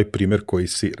vezano za ovaj primjer koji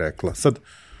si rekla. Sad,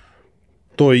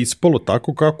 to je ispalo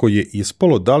tako kako je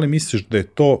ispalo. Da li misliš da je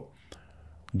to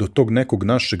do tog nekog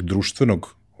našeg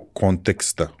društvenog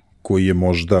konteksta koji je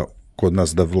možda kod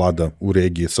nas da vlada u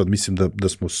regiji? Sad mislim da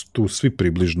smo tu svi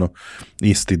približno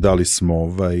isti, da li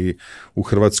smo u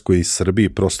Hrvatskoj i Srbiji,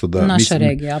 prosto da naša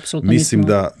regija, apsolutno mislim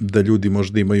da ljudi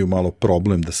možda imaju malo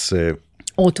problem da se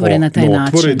otvore na taj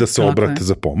način. Otvore i da se obrate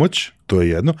za pomoć, to je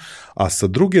jedno. A sa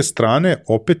druge strane,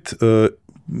 opet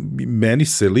meni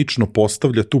se lično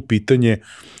postavlja tu pitanje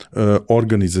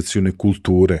organizacione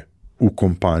kulture u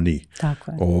kompaniji.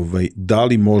 Tako je. Da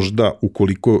li možda,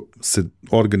 ukoliko se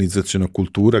organizaciona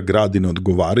kultura gradi na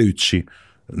odgovarajući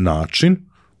način,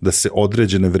 da se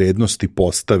određene vrednosti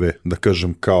postave, da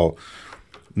kažem, kao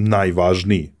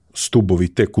najvažniji stubovi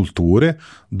te kulture,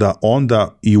 da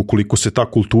onda, i ukoliko se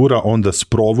ta kultura onda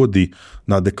sprovodi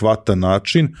na adekvatan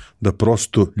način, da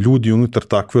prosto ljudi unutar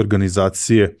takve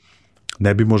organizacije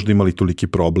ne bi možda imali toliki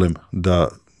problem da...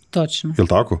 Točno. Jel'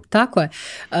 tako? Tako je.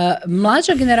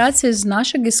 Mlađa generacija iz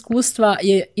našeg iskustva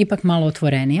je ipak malo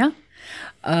otvorenija.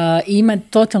 Ima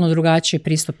totalno drugačiji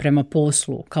pristup prema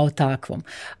poslu kao takvom.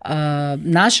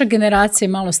 Naša generacija je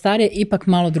malo starija, ipak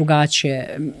malo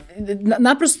drugačije.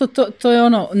 Naprosto to je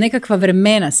nekakva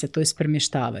vremena se to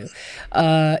ispremještavaju.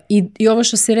 I ovo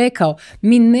što si rekao,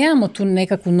 mi nemamo tu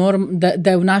nekakvu normu, da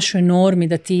je u našoj normi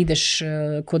da ti ideš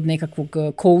kod nekakvog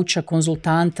kouča,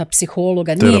 konzultanta,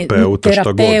 psihologa,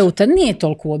 terapeuta, nije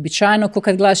toliko uobičajeno, ko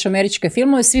kad gledaš američke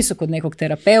filmove, svi su kod nekog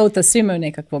terapeuta, svi imaju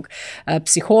nekakvog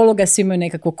psihologa, svi imaju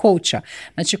nekakvog kouča.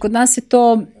 Znači, kod nas je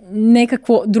to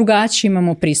nekako drugačije,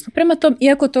 imamo pristup prema tom,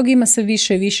 iako toga ima sve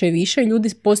više i više i više, ljudi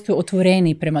postaju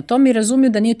otvoreni prema tom i razumiju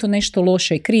da nije to nešto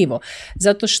loše i krivo.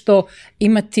 Zato što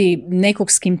imati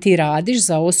nekog s kim ti radiš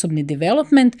za osobni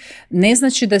development ne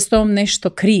znači da je s tom nešto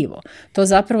krivo. To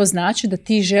zapravo znači da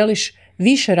ti želiš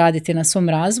više raditi na svom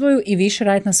razvoju i više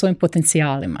raditi na svojim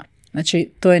potencijalima. Znači,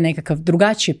 to je nekakav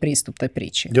drugačiji pristup toj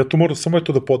priči. Ja to moram samo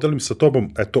da podelim sa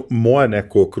tobom, moje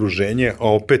neko okruženje,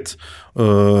 a opet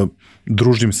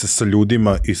družim se sa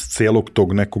ljudima iz celog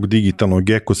tog nekog digitalnog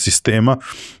ekosistema,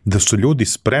 da su ljudi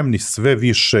spremni sve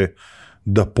više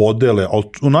da podele, ali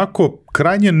onako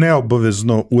krajnje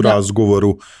neobavezno u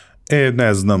razgovoru,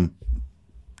 ne znam,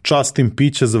 častim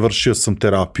piće, završio sam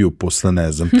terapiju posle,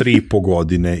 ne znam, 3,5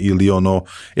 godine ili ono,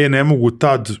 ne mogu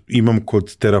tad, imam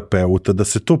kod terapeuta, da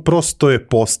se to prosto je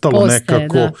postalo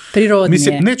nekako... Da, prirodnije.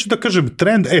 Mislim, neću da kažem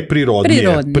trend,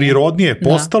 prirodnije je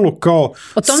postalo kao...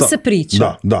 O tom se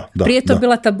priča. Da. Prije to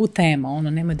bila tabu tema, ono,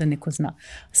 nemoj da neko zna.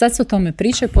 Sad se o tome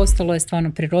priča i postalo je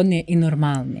stvarno prirodnije i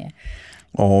normalnije.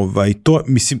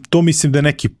 To mislim da je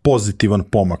neki pozitivan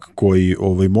pomak koji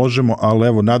možemo, ali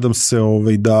evo, nadam se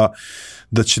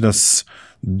da će nas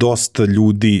dosta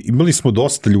ljudi, imali smo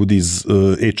dosta ljudi iz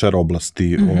HR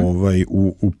oblasti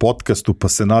u podcastu, pa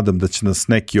se nadam da će nas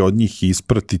neki od njih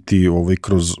ispratiti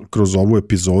kroz ovu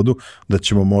epizodu, da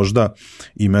ćemo možda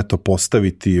im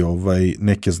postaviti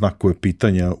neke znakove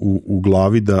pitanja u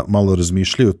glavi, da malo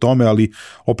razmišljaju o tome, ali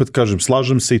opet kažem,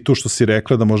 slažem se i tu što si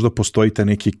rekla da možda postoji taj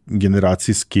neki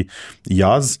generacijski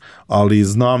jaz, ali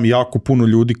znam jako puno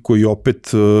ljudi koji opet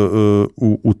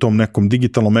u tom nekom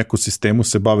digitalnom ekosistemu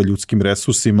se bave ljudskim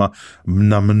resursima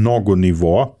na mnogo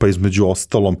nivoa, pa između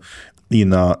ostalom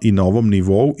i na ovom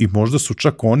nivou, i možda su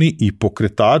čak oni i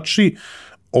pokretači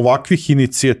ovakvih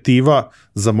inicijativa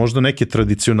za možda neke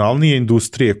tradicionalnije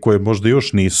industrije koje možda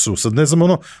još nisu. Sad ne znam,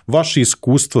 vaše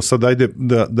iskustvo, sad ajde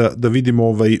da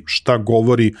vidimo šta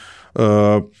govori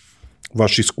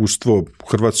vaše iskustvo u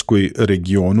Hrvatskoj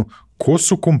regionu. Ko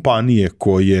su kompanije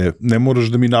koje, ne moraš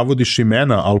da mi navodiš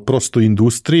imena, ali prosto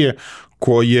industrije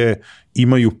koje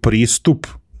imaju pristup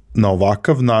na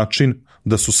ovakav način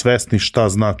da su svesni šta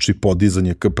znači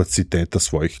podizanje kapaciteta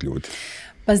svojih ljudi?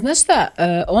 Pa znaš šta,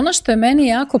 ono što je meni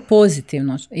jako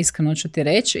pozitivno, iskreno ću ti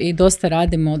reći, i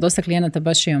dosta klijenata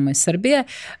baš imamo iz Srbije,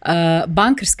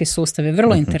 bankarski sustav je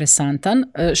vrlo interesantan,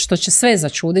 što će sve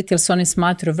začuditi jer se oni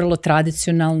smatruju vrlo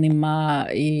tradicionalnima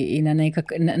i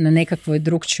na nekakvoj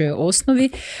drugčijoj osnovi.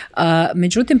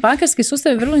 Međutim, bankarski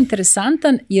sustav je vrlo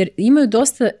interesantan jer imaju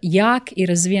dosta jak i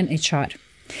razvijen HR.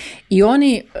 I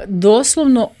oni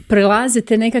doslovno prelaze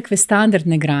te nekakve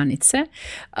standardne granice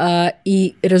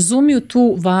i razumiju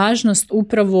tu važnost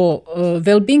upravo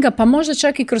well-beinga, pa možda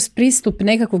čak i kroz pristup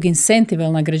nekakvog incentiva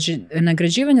ili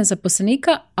nagrađivanja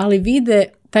zaposlenika, ali vide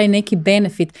taj neki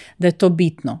benefit da je to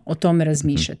bitno o tome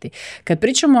razmišljati. Kad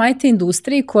pričamo o IT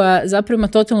industriji koja zapravo ima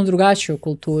totalno drugačiju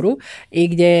kulturu i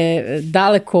gdje je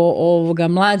daleko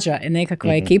mlađa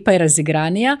nekakva ekipa i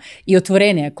razigranija i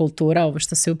otvorenija kultura, ovo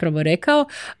što si upravo rekao,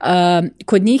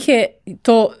 kod njih je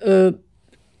to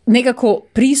nekako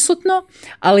prisutno,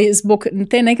 ali zbog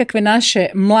te nekakve naše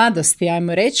mladosti,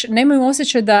 ajmo reći, nemaju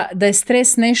osjećaj da je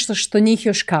stres nešto što njih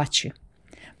još kači.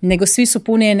 Nego svi su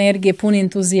puni energije, puni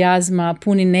entuzijazma,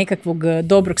 puni nekakvog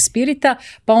dobrog spirita,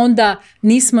 pa onda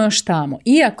nismo još tamo.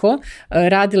 Iako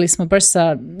radili smo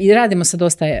i radimo sa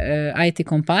dosta IT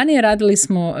kompanije, radili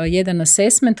smo jedan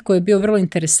assessment koji je bio vrlo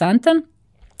interesantan,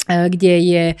 gdje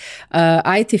je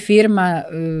IT firma,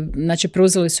 znači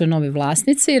preuzeli su novi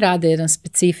vlasnici, rade jedan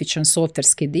specifičan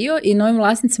softverski dio i novim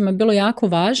vlasnicima je bilo jako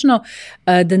važno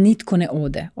da nitko ne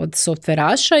ode od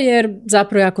softveraša, jer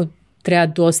zapravo jako treba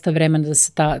dosta vremena da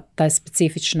se ta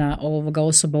specifična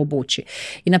osoba obuči.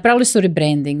 I napravili su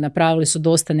rebranding, napravili su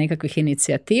dosta nekakvih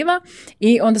inicijativa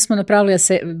i onda smo napravili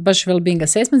baš well-being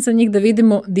assessment za njih da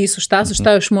vidimo di su,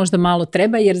 šta još možda malo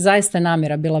treba, jer zaista je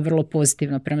namjera bila vrlo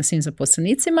pozitivna prema svim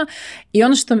zaposlenicima. I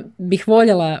ono što bih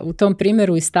voljela u tom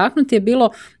primjeru istaknuti je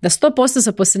bilo da 100%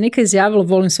 zaposlenika izjavilo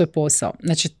volim svoj posao.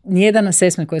 Znači, nijedan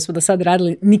assessment koji smo do sad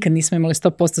radili, nikad nismo imali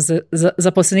 100%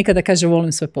 zaposlenika da kaže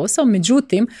volim svoj posao.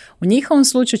 Međutim, u njihovom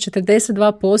slučaju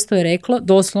 42% je reklo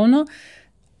doslovno,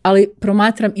 ali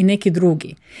promatram i neki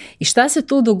drugi. I šta se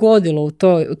tu dogodilo u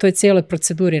toj cijeloj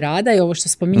proceduri rada i ovo što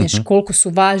spominješ, koliko su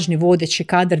važni vodeći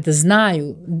kadar da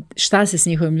znaju šta se s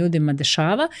njihovim ljudima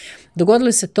dešava,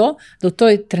 dogodilo se to da u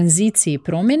toj tranziciji i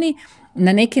promjeni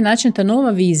na neki način ta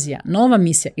nova vizija, nova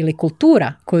misija ili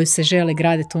kultura koju se želi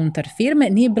graditi unutar firme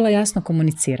nije bila jasno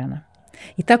komunicirana.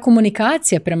 I ta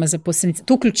komunikacija prema zaposlenicima,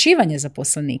 to uključivanje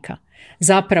zaposlenika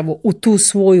zapravo u tu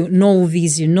svoju novu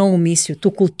viziju, novu misiju,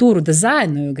 tu kulturu, da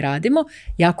zajedno ju gradimo,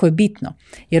 jako je bitno.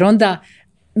 Jer onda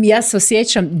ja se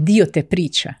osjećam dio te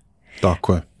priče.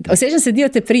 Tako je. Osjećam se dio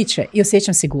te priče i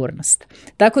osjećam sigurnost.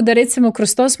 Tako da recimo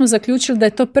kroz to smo zaključili da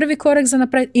je to prvi korak za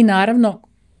napraviti i naravno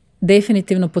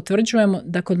definitivno potvrđujemo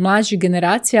da kod mlađih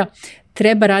generacija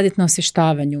treba raditi na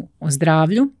osvještavanju o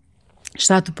zdravlju,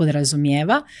 šta to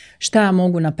podrazumijeva, šta ja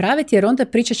mogu napraviti, jer onda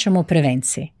pričat ćemo o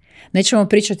prevenciji. Nećemo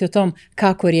pričati o tom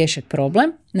kako riješiti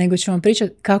problem, nego ćemo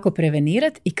pričati kako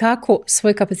prevenirati i kako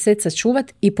svoj kapacitet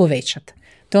sačuvati i povećati.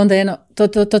 To je onda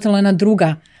totalno jedna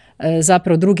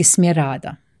drugi smjer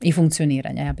rada i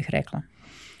funkcioniranja, ja bih rekla.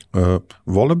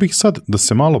 Volio bih sad da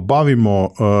se malo bavimo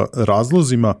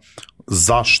razlozima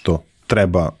zašto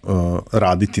treba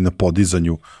raditi na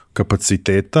podizanju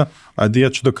kapaciteta, ajde ja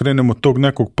ću da krenem od tog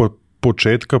nekog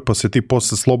početka, pa se ti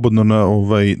posle slobodno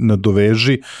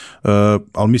nadoveži,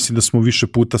 ali mislim da smo više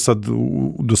puta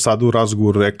do sada u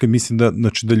razgovoru rekli, mislim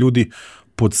da ljudi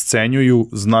podscenjuju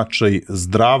značaj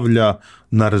zdravlja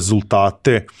na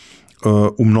rezultate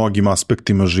u mnogim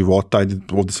aspektima života. Ajde,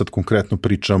 ovde sad konkretno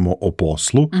pričamo o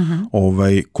poslu,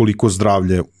 koliko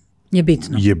zdravlje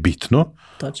je bitno.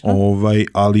 Točno.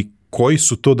 Ali koji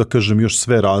su to, da kažem, još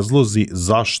sve razlozi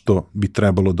zašto bi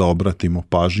trebalo da obratimo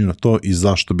pažnju na to i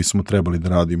zašto bismo trebali da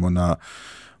radimo na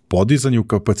podizanju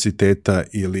kapaciteta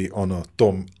ili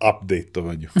tom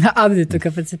updateovanju? Updateu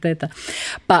kapaciteta.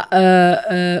 Pa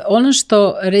ono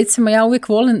što recimo ja uvijek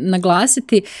volim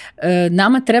naglasiti,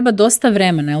 nama treba dosta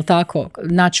vremena, jel tako,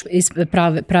 naći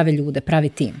prave ljude, pravi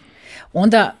tim.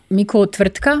 Onda mi kao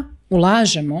tvrtka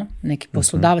ulažemo, neki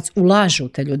poslodavac ulaže u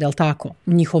te ljude, jel tako,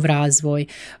 u njihov razvoj,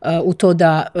 u to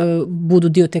da budu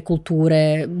dio te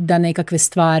kulture, da nekakve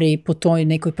stvari po toj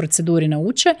nekoj proceduri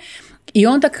nauče i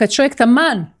onda kad čovjek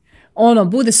taman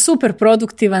bude super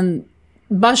produktivan,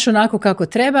 baš onako kako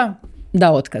treba,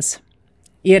 da otkaz.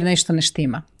 Jer nešto ne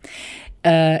štima.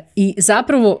 I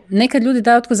zapravo nekad ljudi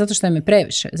daju otkaz zato što im je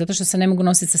previše, zato što se ne mogu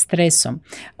nositi sa stresom,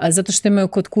 zato što imaju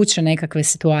kod kuće nekakve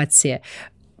situacije.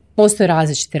 Postoje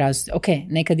različiti razlozi. Ok,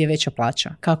 nekad je veća plaća,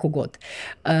 kako god.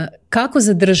 Kako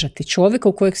zadržati čovjeka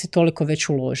u kojeg si toliko već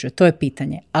uložio? To je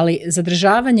pitanje. Ali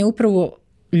zadržavanje upravo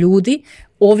ljudi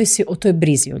ovisi o toj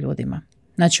brizi o ljudima.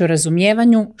 Znači o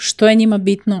razumijevanju što je njima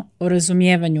bitno, o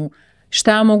razumijevanju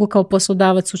šta ja mogu kao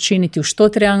poslodavac učiniti, u što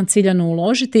trebam ciljano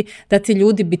uložiti, da ti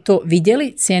ljudi bi to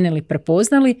vidjeli, cijenili,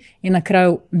 prepoznali i na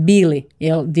kraju bili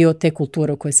dio te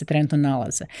kulture u kojoj se trenutno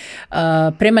nalaze.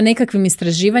 Prema nekakvim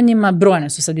istraživanjima, brojna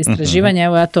su sad istraživanja,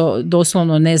 evo ja to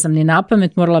doslovno ne znam ni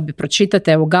napamet, morala bi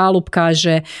pročitati, evo Galup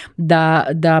kaže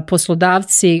da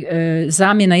poslodavci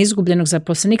zamjena izgubljenog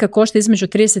zaposlenika košta između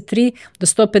 33 do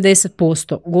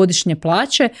 150% godišnje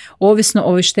plaće, ovisno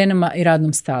o vještinama i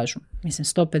radnom stažu. Mislim,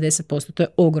 150%, to je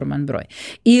ogroman broj.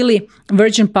 Ili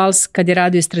Virgin Pulse, kad je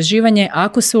radio istraživanje,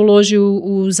 ako se uloži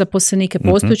u zaposlenike,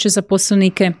 postojeće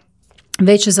zaposlenike,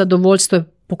 veće zadovoljstvo je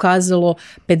pokazalo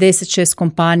 56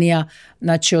 kompanija,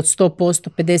 znači od 100%,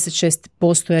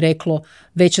 56% je reklo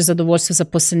veće zadovoljstvo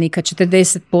zaposlenika,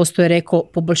 40% je reklo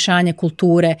poboljšanje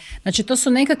kulture. Znači to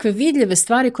su nekakve vidljive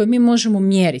stvari koje mi možemo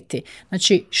mjeriti.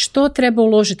 Znači što treba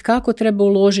uložiti, kako treba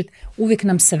uložiti, uvijek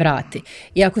nam se vrati.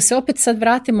 I ako se opet sad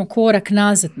vratimo korak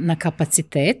nazad na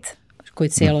kapacitet, koji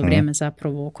cijelo vrijeme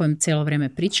zapravo, o kojem cijelo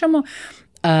vrijeme pričamo,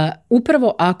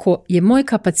 upravo ako je moj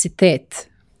kapacitet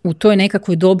u toj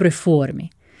nekakvoj dobroj formi,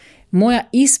 moja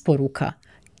isporuka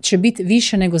će biti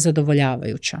više nego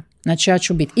zadovoljavajuća. Znači ja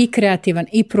ću biti i kreativan,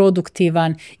 i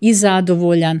produktivan, i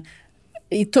zadovoljan.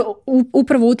 I to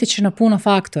upravo utječe na puno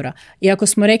faktora. I ako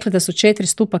smo rekli da su 4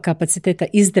 stupa kapaciteta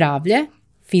i zdravlje,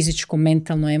 fizičko,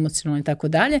 mentalno, emocionalno i tako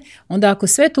dalje, onda ako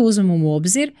sve to uzmemo u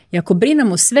obzir i ako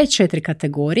brinemo sve 4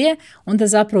 kategorije, onda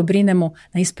zapravo brinemo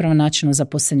na ispravan način o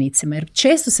zaposlenicima. Jer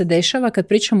često se dešava kad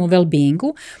pričamo o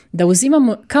well-beingu da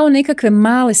uzimamo kao nekakve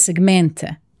male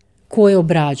segmente koje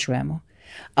obrađujemo,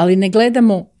 ali ne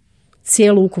gledamo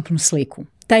cijelu ukupnu sliku.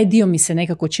 Taj dio mi se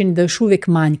nekako čini da još uvijek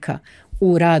manjka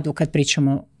u radu kad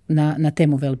pričamo na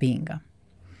temu well-beinga.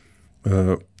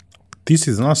 Ti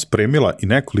si za nas spremila i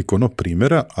nekoliko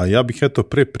primjera, a ja bih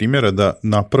pre primjera da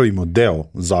napravimo deo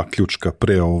zaključka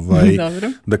pre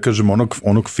da kažem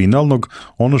onog finalnog,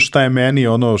 ono šta je meni,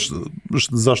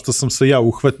 zašto sam se ja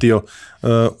uhvatio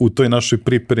u toj našoj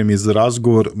pripremi za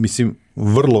razgovor, mislim,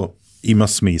 vrlo ima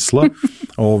smisla,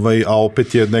 a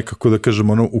opet je nekako da kažem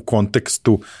u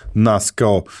kontekstu nas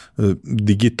kao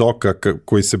Digitoka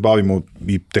koji se bavimo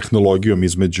i tehnologijom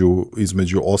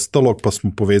između ostalog, pa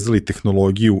smo povezali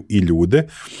tehnologiju i ljude,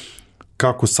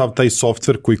 kako sav taj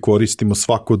softver koji koristimo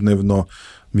svakodnevno,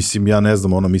 mislim, ja ne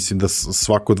znam, mislim da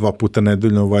svako 2 puta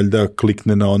nedeljno valjda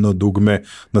klikne na ono dugme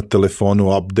na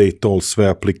telefonu, update all sve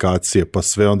aplikacije, pa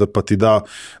sve onda pa ti da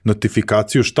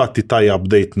notifikaciju šta ti taj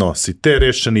update nosi, te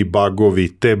rešeni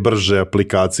bugovi, te brže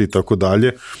aplikacije i tako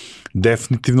dalje.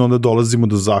 Definitivno onda dolazimo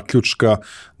do zaključka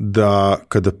da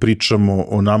kada pričamo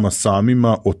o nama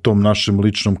samima, o tom našem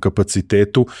ličnom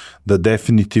kapacitetu, da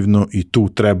definitivno i tu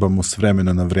trebamo s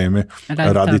vremena na vreme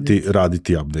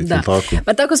raditi update. Da. Tako?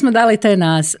 Pa tako smo dali taj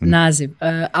naziv.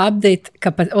 Update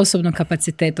osobnog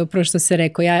kapaciteta, upravo što se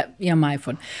rekao, ja imam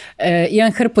iPhone.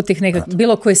 Imam hrpu tih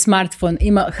bilo koji smartphone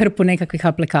ima hrpu nekakvih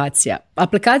aplikacija.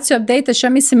 Aplikaciju update-aš, ja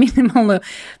mislim, minimalno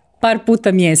par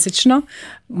puta mjesečno,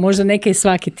 možda neke i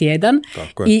svaki tjedan.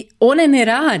 I one ne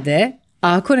rade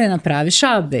ako ne napraviš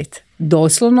update.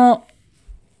 Doslovno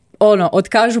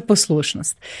otkažu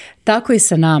poslušnost. Tako i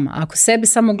sa nama. Ako sebe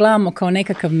samo gledamo kao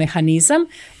nekakav mehanizam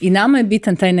i nama je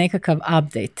bitan taj nekakav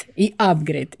update i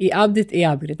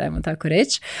upgrade, ajmo tako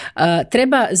reći,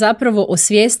 treba zapravo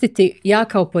osvijestiti, ja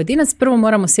kao pojedinac prvo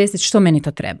moram osvijestiti što meni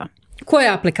to treba. Koje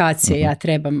aplikacije ja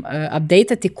trebam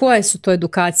updateati, koje su to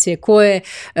edukacije, koje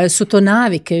su to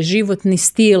navike, životni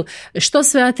stil, što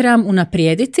sve ja trebam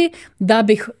unaprijediti da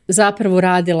bih zapravo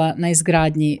radila na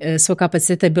izgradnji svog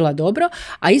kapaciteta i bila dobro,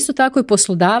 a isto tako i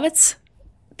poslodavac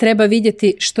treba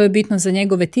vidjeti što je bitno za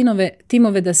njegove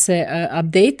timove da se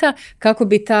update-a kako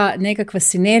bi ta nekakva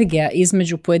sinergija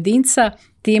između pojedinca,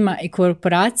 tima i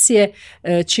korporacije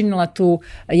činila tu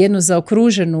jednu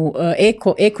zaokruženu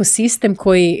ekosistem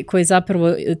koji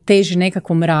zapravo teži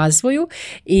nekakvom razvoju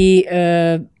i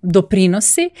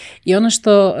doprinosi. I ono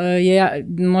što je,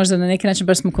 možda na neki način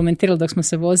baš smo komentirali dok smo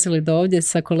se vozili do ovdje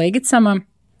sa kolegicama,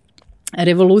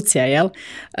 revolucija, jel?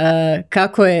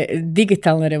 Kako je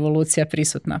digitalna revolucija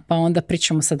prisutna, pa onda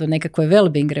pričamo sad o nekakvoj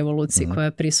well-being revoluciji koja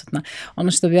je prisutna.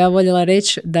 Ono što bi ja voljela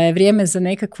reći da je vrijeme za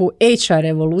nekakvu HR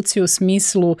revoluciju u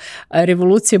smislu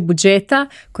revolucije budžeta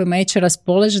kojima HR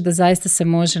raspolaže da zaista se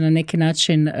može na neki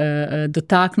način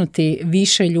dotaknuti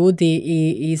više ljudi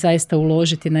i zaista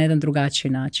uložiti na jedan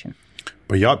drugačiji način.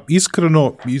 Pa ja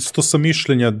iskreno isto sam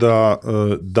mišljenja da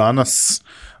danas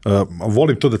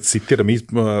volim to da citiram,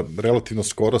 relativno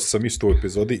skoro sam isto u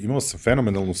epizodi, imao sam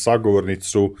fenomenalnu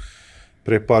sagovornicu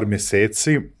pre par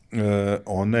mjeseci,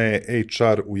 ona je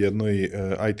HR u jednoj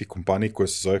IT kompaniji koja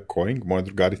se zove Coing, moja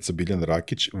drugarica Biljana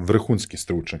Rakić, vrhunski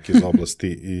stručnjak iz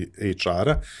oblasti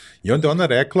HR-a, i onda ona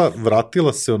rekla,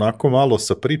 vratila se onako malo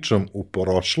sa pričom u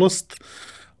prošlost,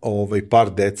 par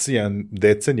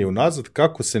decenije unazad,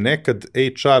 kako se nekad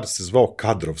HR se zvao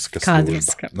kadrovska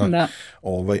služba. Da.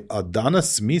 A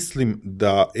danas mislim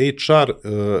da HR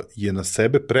je na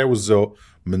sebe preuzeo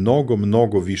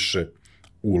mnogo više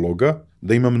uloga,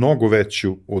 da ima mnogo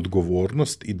veću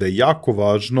odgovornost i da je jako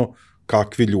važno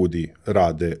kakvi ljudi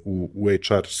rade u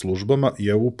HR službama,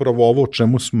 je upravo ovo o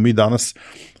čemu smo mi danas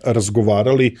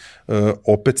razgovarali,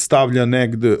 opet stavlja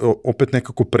negde, opet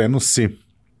nekako prenosi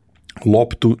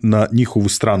loptu na njihovu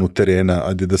stranu terena,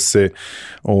 ajde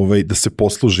da se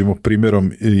poslužimo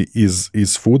primjerom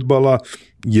iz fudbala,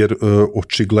 jer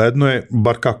očigledno je,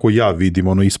 bar kako ja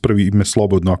vidim, ispravi me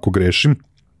slobodno ako grešim,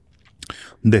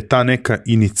 da je ta neka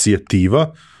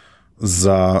inicijativa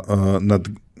za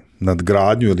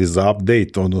nadgradnju ili za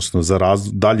update, odnosno za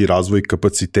dalji razvoj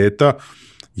kapaciteta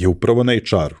je upravo na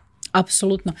HR-u.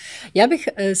 Apsolutno. Ja bih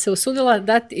se usudila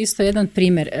dati isto jedan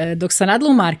primjer. Dok sam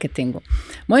radila u marketingu,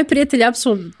 moji prijatelji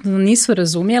apsolutno nisu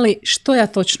razumjeli što ja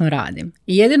točno radim.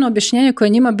 I jedino objašnjenje koje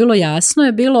njima bilo jasno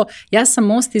je bilo, ja sam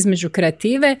most između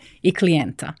kreative i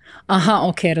klijenta. Aha,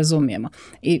 ok, razumijemo.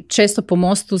 I često po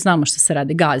mostu znamo što se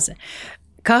radi, gaze.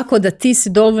 Kako da ti si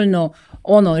dovoljno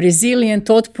resilient,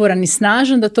 otporan i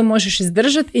snažan da to možeš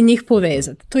izdržati i njih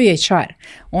povezati. To je HR.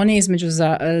 On je između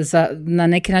za na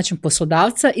neki način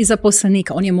poslodavca i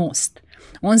zaposlenika. On je most.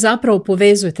 On zapravo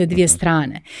povezuje te dvije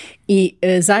strane i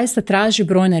zaista traži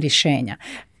brojna rješenja.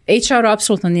 HR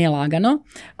apsolutno nije lagano.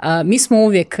 Mi smo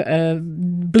uvijek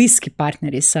bliski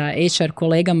partneri sa HR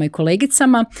kolegama i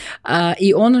kolegicama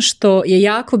i ono što je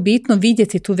jako bitno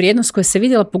vidjeti tu vrijednost koja se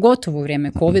vidjela pogotovo u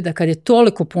vrijeme COVID-a kad je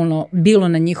toliko puno bilo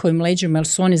na njihovim leđima jer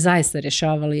su oni zaista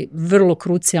rješavali vrlo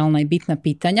krucijalna i bitna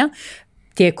pitanja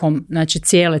tijekom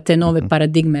cijele te nove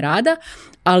paradigme rada,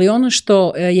 ali ono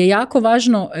što je jako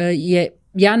važno je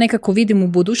ja nekako vidim u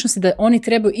budućnosti da oni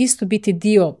trebaju isto biti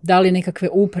dio da li nekakve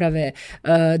uprave,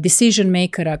 decision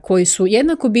makera koji su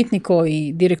jednako bitni kao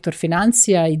i direktor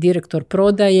financija i direktor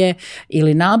prodaje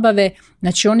ili nabave.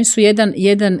 Znači oni su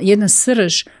jedna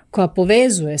srž koja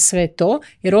povezuje sve to,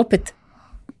 jer opet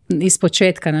iz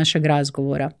početka našeg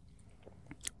razgovora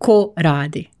ko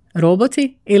radi?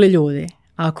 Roboti ili ljudi?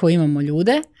 Ako imamo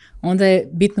ljude, onda je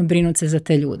bitno brinuti se za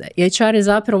te ljude. I HR je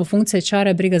zapravo, funkcija HR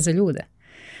je briga za ljude.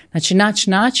 Znači, naći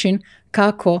način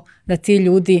kako da ti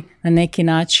ljudi na neki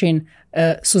način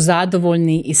su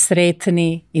zadovoljni i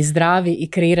sretni i zdravi i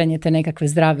kreiranje te nekakve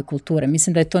zdrave kulture.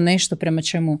 Mislim da je to nešto prema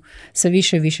čemu se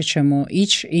više i više ćemo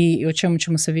ići i o čemu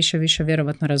ćemo se više i više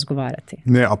vjerovatno razgovarati.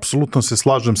 Ne, apsolutno se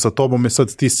slažem sa tobom.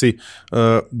 Sad ti si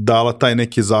dala taj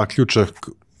neki zaključak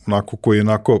koji je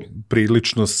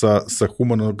prilično sa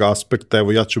humanog aspekta.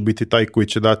 Evo, ja ću biti taj koji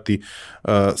će dati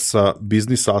sa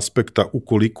biznis aspekta,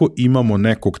 ukoliko imamo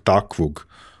nekog takvog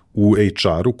u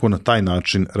HR-u ko na taj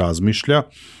način razmišlja,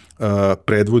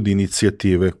 predvodi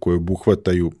inicijative koje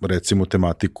obuhvataju recimo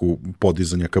tematiku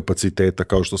podizanja kapaciteta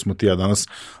kao što smo ti ja danas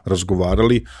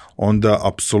razgovarali, onda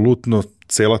apsolutno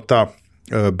cela ta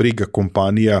briga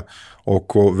kompanija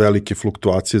oko velike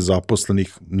fluktuacije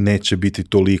zaposlenih neće biti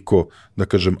toliko, da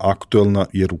kažem, aktuelna,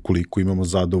 jer ukoliko imamo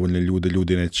zadovoljne ljude,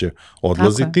 ljudi neće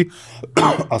odlaziti.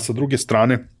 A sa druge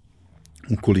strane,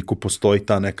 ukoliko postoji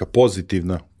ta neka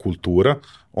pozitivna kultura,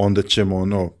 onda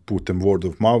ćemo putem word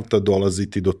of moutha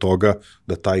dolaziti do toga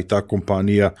da ta i ta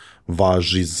kompanija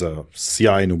važi za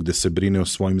sjajnu, gde se brine o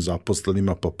svojim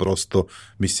zaposlenima, pa prosto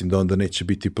mislim da onda neće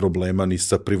biti problema ni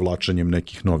sa privlačenjem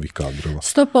nekih novih kadrova.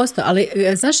 100%, ali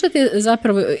znaš što ti je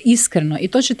zapravo iskreno, i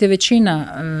to će ti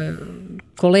većina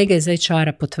kolega iz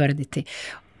HR-a potvrditi.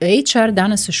 HR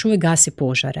danas još uvijek gasi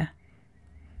požare.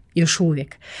 Još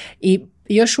uvijek. I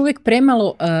još uvijek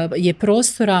premalo je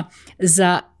prostora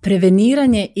za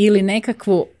preveniranje ili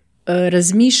nekakvo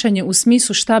razmišljanje u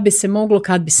smislu šta bi se moglo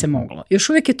kad bi se moglo. Još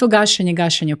uvijek je to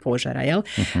gašenje požara. Jel?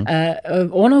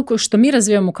 Ono što mi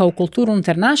razvijamo kao kulturu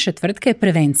unutar naše tvrtke je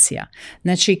prevencija.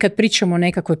 Znači kad pričamo o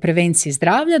nekakvoj prevenciji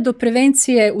zdravlja, do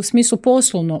prevencije u smislu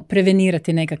poslovno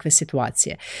prevenirati nekakve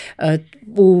situacije.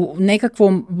 U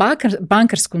nekakvom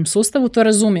bankarskom sustavu to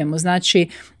razumijemo. Znači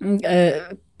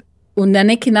na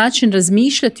neki način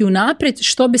razmišljati unaprijed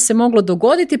što bi se moglo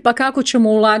dogoditi, pa kako ćemo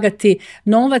ulagati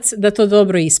novac da to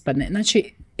dobro ispadne.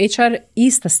 Znači, HR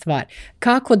ista stvar.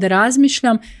 Kako da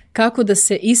razmišljam, kako da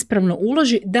se ispravno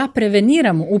uloži, da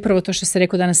preveniramo upravo to što se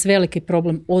rekao danas, veliki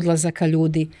problem odlazaka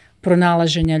ljudi,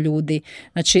 pronalaženja ljudi.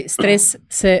 Znači, stres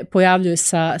se pojavljuje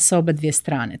sa oba dvije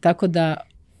strane. Tako da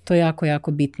to je jako,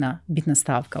 jako bitna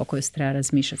stavka o kojoj se treba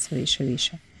razmišljati sve više i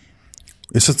više.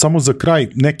 Sad samo za kraj,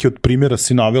 neke od primjera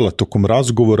si navela tokom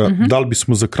razgovora, da li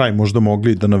bismo za kraj možda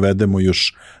mogli da navedemo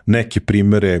još neke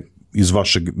primjere iz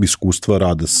vašeg iskustva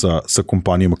rada sa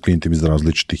kompanijama, klijentima iz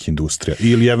različitih industrija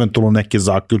ili eventualno neke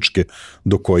zaključke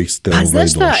do kojih ste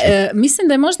znaš šta, mislim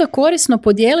da je možda korisno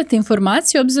podijeliti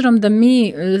informaciju obzirom da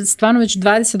mi stvarno već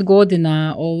 20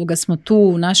 godina smo tu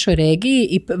u našoj regiji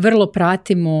i vrlo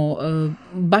pratimo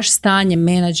baš stanje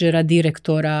menadžera,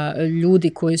 direktora,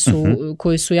 ljudi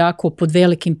koji su jako pod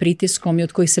velikim pritiskom i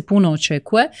od kojih se puno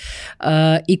očekuje.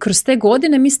 I kroz te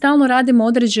godine mi stalno radimo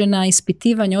određena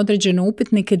ispitivanja, određene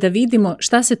upitnike da vidimo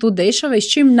šta se tu dešava i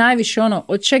s čim najviše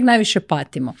od čeg najviše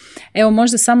patimo. Evo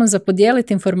možda samo za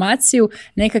podijeliti informaciju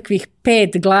nekakvih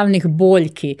 5 glavnih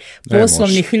boljki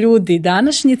poslovnih ljudi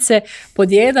današnjice.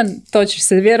 Pod jedan, to ćeš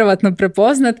se vjerovatno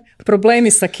prepoznat,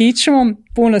 problemi sa kičmom,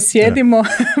 puno sjedimo,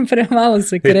 premalo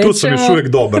se krećemo. Tu sam još uvijek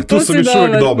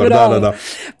dobar, da.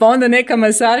 Pa onda neka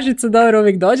masažica, dobro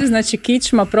uvijek dođe, znači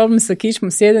kičma, problem sa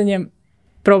kičmom, sjedanjem,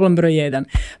 problem broj 1.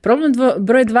 Problem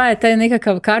broj 2 je taj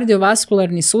nekakav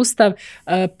kardiovaskularni sustav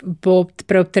pod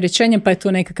preopterećenjem, pa je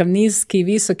tu nekakav niski,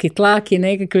 visoki tlak i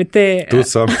nekakve te tu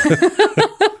sam.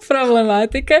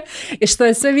 problematike, i što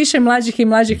je sve više mlađih i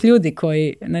mlađih ljudi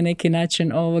koji na neki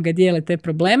način dijele te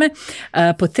probleme.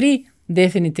 Po 3,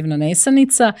 definitivno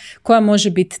nesanica koja može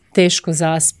biti teško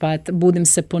zaspat, budim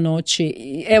se po noći.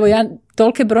 Evo ja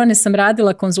tolike brojne sam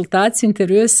radila konzultacije,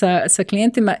 intervjue sa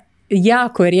klijentima,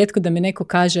 jako je rijetko da mi neko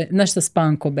kaže na šta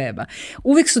spavam ko beba.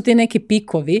 Uvijek su ti neki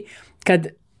pikovi kad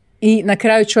i na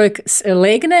kraju čovjek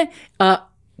legne, a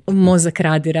mozak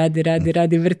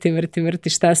radi, vrti,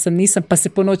 šta sam, nisam, pa se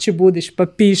po noći budiš, pa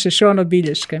pišeš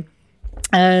bilješke.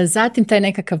 Zatim taj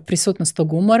nekakav prisutnost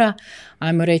tog umora,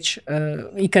 ajmo reći,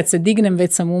 i kad se dignem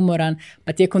već sam umoran,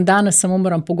 pa tijekom dana sam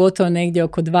umoran, pogotovo negdje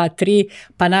oko 2-3,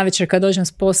 pa navečer kad dođem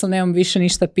s posla nemam više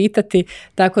ništa pitati,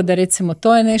 tako da recimo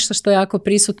to je nešto što je jako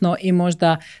prisutno i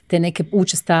možda te neke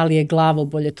učestalije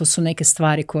glavobolje, to su neke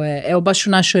stvari koje, evo baš u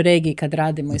našoj regiji kad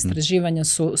radimo istraživanja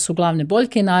su glavne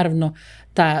boljke i naravno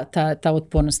ta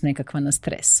otpornost nekakva na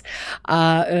stres.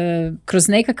 A kroz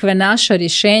nekakve naša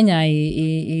rješenja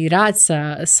i rad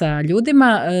sa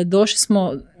ljudima došli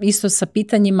smo isto sa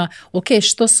pitanjima, ok,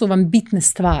 što su vam bitne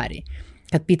stvari?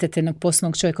 Kad pitate jednog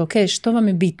poslovnog čovjeka, ok, što vam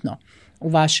je bitno u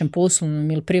vašem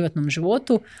poslovnom ili privatnom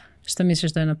životu? Što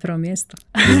misliš da je na prvom mjestu?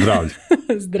 Zdravlje.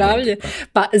 Zdravlje.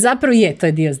 Pa zapravo to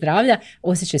je dio zdravlja,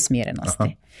 osjećaj smirenosti.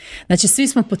 Aha. Znači svi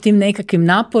smo pod tim nekakvim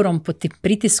naporom, pod tim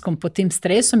pritiskom, pod tim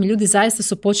stresom i ljudi zaista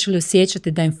su počeli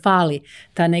osjećati da im fali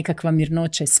ta nekakva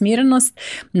mirnoća i smirenost.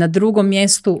 Na drugom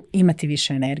mjestu imati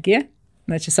više energije.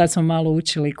 Znači sad smo malo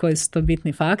učili koji su to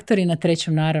bitni faktori. Na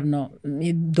trećem naravno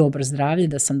dobro zdravlje,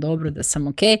 da sam dobro, da sam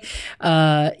ok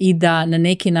i da na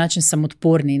neki način sam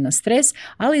otporniji na stres,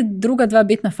 ali druga 2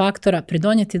 bitna faktora,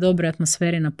 pridonijeti dobroj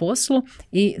atmosferi na poslu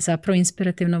i zapravo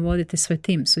inspirativno voditi svoj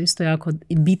tim su isto jako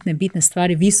bitne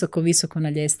stvari, visoko na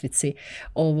ljestvici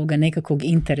ovoga nekakvog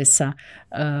interesa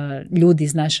ljudi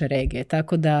iz naše regije.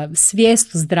 Tako da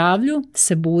svijest o zdravlju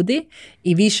se budi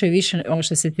i više, ovo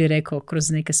što si ti rekao kroz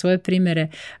neke svoje primjere,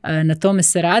 na tome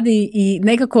se radi i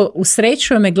nekako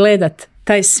usrećuje me gledat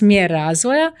taj smjer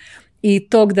razvoja i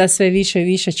tog da sve više i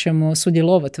više ćemo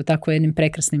sudjelovati u tako jednim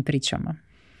prekrasnim pričama.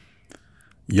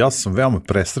 Ja sam veoma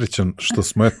presrećan što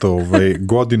smo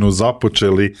godinu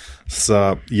započeli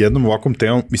sa jednom ovakvom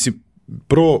temom.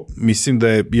 Prvo, mislim da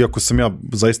je, iako sam ja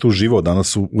zaista uživao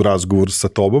danas u razgovoru sa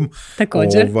tobom,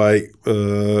 također,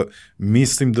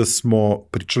 mislim da smo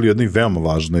pričali o jednoj veoma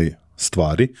važnoj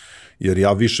stvari, jer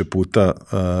ja više puta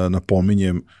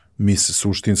napominjem, mi se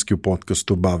suštinski u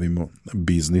podcastu bavimo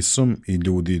biznisom i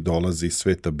ljudi dolaze iz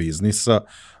sveta biznisa,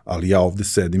 ali ja ovde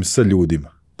sedim sa ljudima.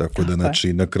 Tako da,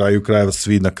 znači, na kraju krajeva,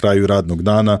 svi na kraju radnog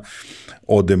dana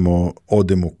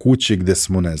odemo kući gde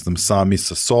smo, ne znam, sami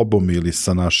sa sobom ili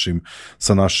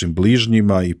sa našim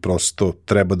bližnjima i prosto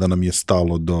treba da nam je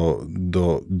stalo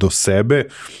do sebe.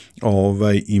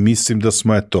 I mislim da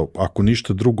smo, eto, ako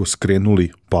ništa drugo,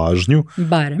 skrenuli pažnju.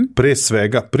 Barem. Pre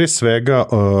svega,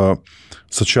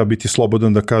 sad ću ja biti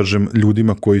slobodan da kažem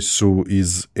ljudima koji su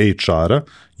iz HR-a,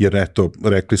 jer eto,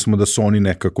 rekli smo da su oni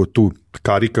nekako tu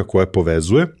karika koja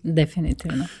povezuje.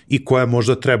 Definitivno. I koja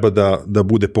možda treba da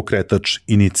bude pokretač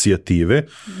inicijative,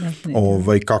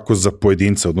 kako za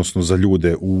pojedince, odnosno za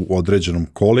ljude u određenom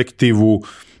kolektivu,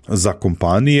 za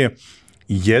kompanije.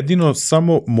 Jedino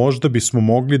samo možda bismo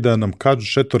mogli da nam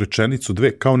kažeš rečenicu,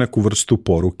 dve, kao neku vrstu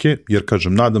poruke, jer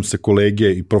kažem, nadam se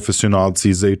kolege i profesionalci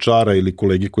iz HR-a ili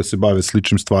kolege koji se bave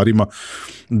sličnim stvarima,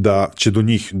 da će do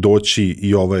njih doći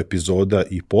i ova epizoda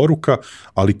i poruka,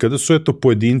 ali kada su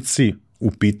pojedinci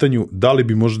u pitanju, da li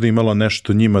bi možda imala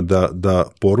nešto njima da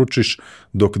poručiš,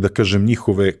 dok, da kažem,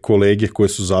 njihove kolege koje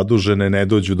su zadužene ne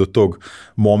dođu do tog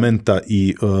momenta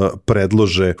i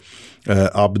predlože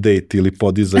update ili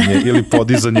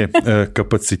podizanje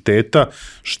kapaciteta,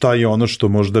 šta je ono što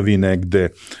možda vi negde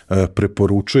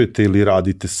preporučujete ili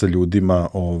radite sa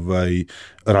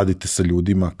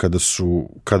ljudima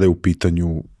kada je u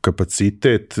pitanju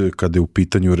kapacitet, kada je u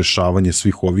pitanju rešavanje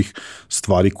svih ovih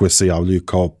stvari koje se javljaju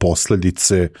kao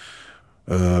posledice,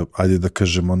 ajde da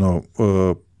kažem,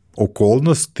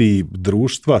 okolnosti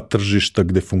društva, tržišta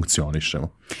gde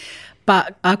funkcionišemo. Pa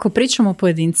ako pričamo o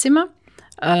pojedincima,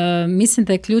 mislim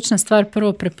da je ključna stvar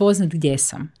prvo prepoznati gdje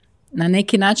sam. Na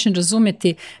neki način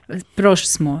razumjeti, prošli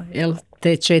smo te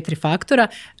 4 faktora,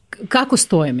 kako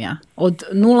stojim ja od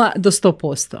 0 do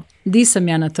 100%. Di sam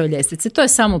ja na toj ljestvici? To je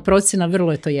samo procjena,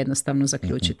 vrlo je to jednostavno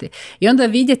zaključiti. I onda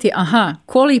vidjeti,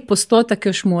 koliki postotak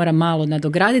još mora malo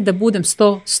nadograditi da budem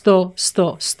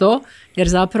 100, jer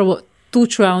zapravo tu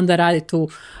ću ja onda raditi u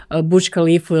Burj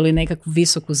Khalifu ili nekakvu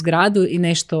visoku zgradu i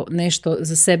nešto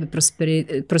za sebe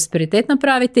prosperitet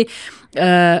napraviti.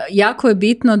 Jako je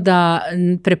bitno da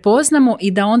prepoznamo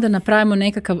i da onda napravimo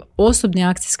nekakav osobni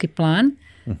akcijski plan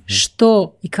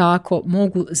što i kako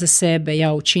mogu za sebe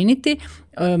ja učiniti.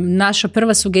 Naša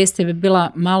prva sugestija bi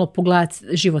bila malo pogledati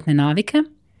životne navike.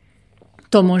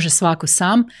 To može svako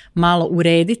sam malo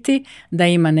urediti, da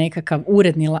ima nekakav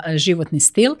uredni životni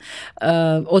stil,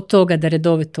 od toga da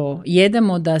redovito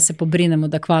jedemo, da se pobrinemo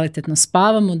da kvalitetno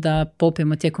spavamo, da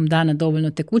popijemo tijekom dana dovoljno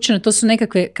tekućine. To su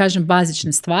nekakve, kažem,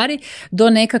 bazične stvari, do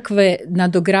nekakve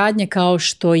nadogradnje kao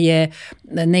što je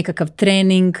nekakav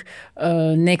trening,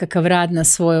 nekakav rad na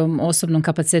svojom osobnom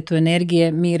kapacitetu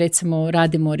energije. Mi recimo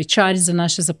radimo recharge za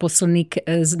naše zaposlenike,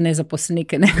 ne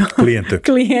zaposlenike, nego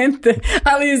klijente,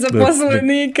 ali i zaposlenike.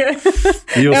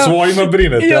 I o svojima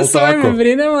brinete, I o svojima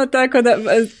brinemo, tako da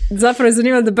zapravo je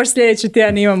zanimljivo da baš sljedeći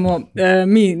tjedan imamo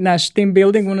mi naš team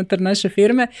building unutar naše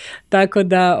firme, tako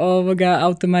da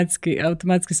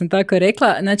automatski sam tako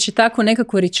rekla. Znači tako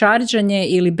nekako rechargeanje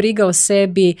ili briga o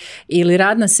sebi ili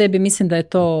rad na sebi, mislim da je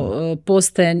to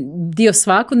postaje dio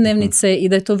svakodnevnice i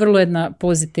da je to vrlo jedna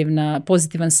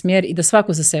pozitivan smjer i da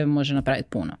svako za sebe može napraviti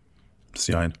puno.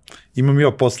 Sjajno. Imam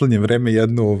ja poslednje vreme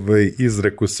jednu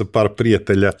izreku sa par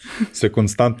prijatelja, se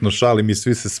konstantno šalim i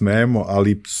svi se smejemo,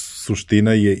 ali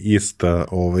suština je ista.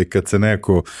 Kad se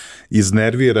neko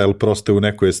iznervira, ili prosto u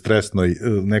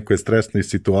nekoj stresnoj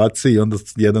situaciji, onda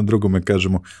jedan drugome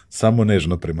kažemo samo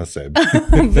nežno prema sebi.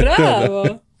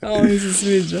 Bravo! Ovo mi se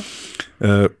sviđa.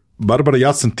 Barbara,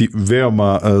 ja sam ti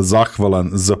veoma zahvalan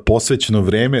za posvećeno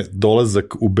vreme,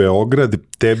 dolazak u Beograd,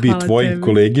 tebi i tvojim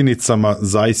koleginicama,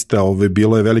 zaista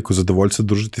bilo je veliko zadovoljstvo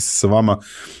družiti se sa vama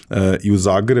i u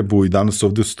Zagrebu i danas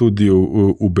ovdje u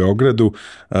studiju u Beogradu.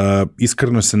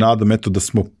 Iskreno se nadam da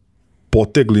smo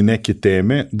potegli neke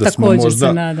teme,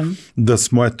 da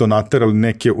smo naterali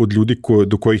neke od ljudi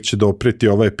do kojih će dopreti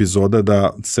ova epizoda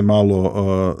da se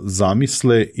malo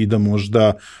zamisle i da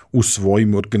možda u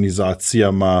svojim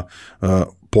organizacijama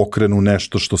pokrenu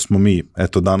nešto što smo mi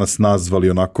danas nazvali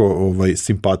onako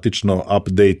simpatično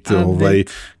update.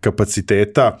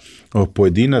 Kapaciteta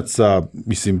pojedinaca,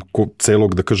 mislim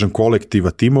celog da kažem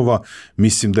kolektiva, timova.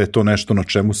 Mislim da je to nešto na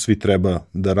čemu svi treba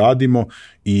da radimo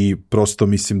i prosto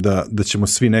mislim da ćemo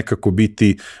svi nekako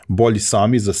biti bolji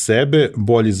sami za sebe,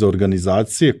 bolji za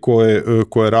organizacije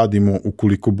koje radimo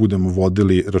ukoliko budemo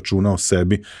vodili računa o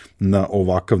sebi na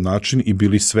ovakav način i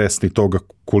bili svesni toga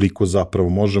koliko zapravo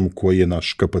možemo, koji je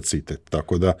naš kapacitet.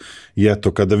 Tako da, i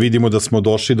eto, kada vidimo da smo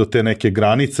došli do te neke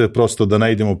granice, prosto da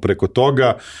ne idemo preko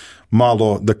toga,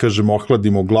 malo, da kažem,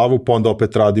 ohladimo glavu, pa onda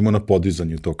opet radimo na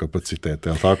podizanju tog kapaciteta,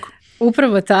 je li tako?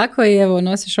 Upravo tako i evo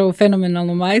nosiš ovu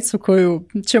fenomenalnu majicu koju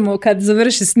ćemo kad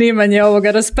završi snimanje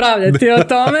ovoga raspravljati o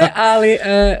tome, ali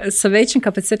sa većim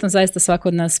kapacitetom zaista svako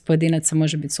od nas pojedinaca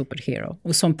može biti superhero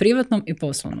u svom privatnom i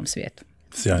poslovnom svijetu.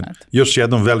 Sjajno. Još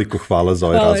jednom veliko hvala za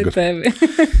ovaj razgovor. Hvala i tebi.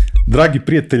 Dragi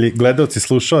prijatelji, gledaoci,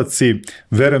 slušalci,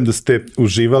 verujem da ste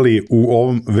uživali u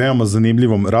ovom veoma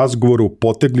zanimljivom razgovoru.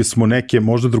 Potegli smo neke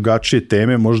možda drugačije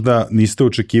teme, možda niste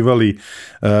očekivali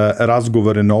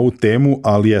razgovore na ovu temu,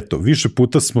 ali eto, više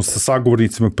puta smo sa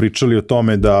sagovornicima pričali o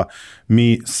tome da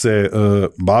mi se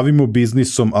bavimo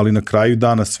biznisom, ali na kraju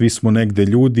dana svi smo negde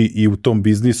ljudi i u tom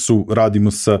biznisu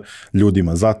radimo sa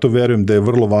ljudima. Zato verujem da je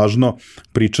vrlo važno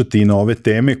pričati i na ove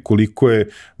teme, koliko je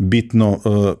bitno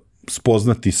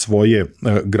spoznati svoje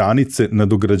granice,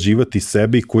 nadograđivati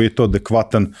sebe i koji je to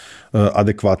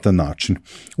adekvatan način.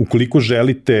 Ukoliko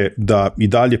želite da i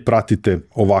dalje pratite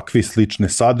ovakve i slične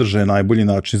sadržaje, najbolji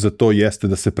način za to jeste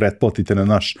da se pretplatite na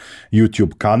naš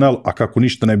YouTube kanal, a kako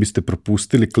ništa ne biste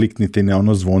propustili, kliknite na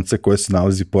ono zvonce koje se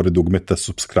nalazi pored dugmeta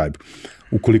subscribe.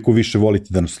 Ukoliko više volite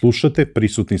da nas slušate,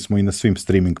 prisutni smo i na svim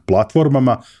streaming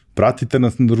platformama, pratite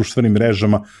nas na društvenim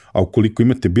mrežama, a ukoliko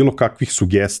imate bilo kakvih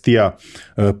sugestija,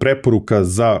 preporuka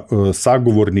za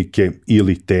sagovornike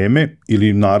ili teme,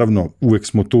 ili naravno uvek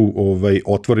smo tu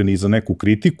otvoreni za neku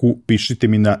kritiku, pišite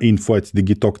mi na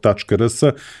info@digitalk.rs,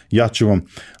 ja ću vam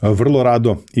vrlo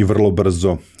rado i vrlo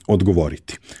brzo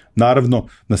odgovoriti. Naravno,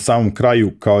 na samom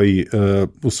kraju, kao i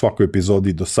u svakoj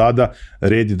epizodi do sada,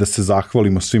 red je da se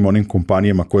zahvalimo svim onim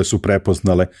kompanijama koje su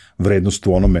prepoznale vrednost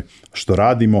u onome što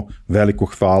radimo. Veliko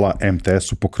hvala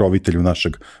MTS-u, pokrovitelju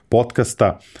našeg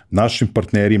podcasta, našim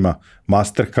partnerima,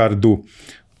 Mastercardu,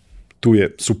 tu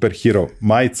je Superhero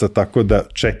majica, tako da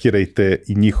čekirajte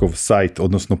i njihov sajt,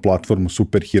 odnosno platformu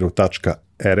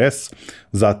superhero.rs,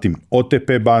 zatim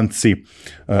OTP banci,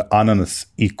 Ananas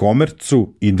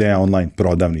e-commerce-u, Ideja online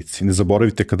prodavnici. Ne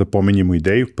zaboravite kada pomenjemo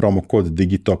Ideju, promo kod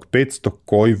Digitalk500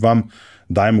 koji vam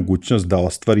daje mogućnost da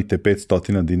ostvarite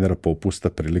 500 dinara popusta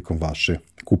prilikom vaše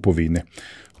kupovine.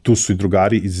 Tu su i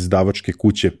drugari iz izdavačke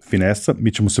kuće Finesa.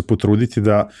 Mi ćemo se potruditi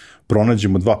da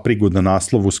pronađemo 2 prigodna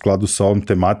naslova u skladu sa ovom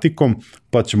tematikom,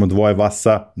 pa ćemo 2 vas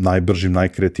sa najbržim,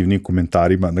 najkreativnijim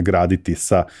komentarima nagraditi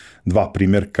sa 2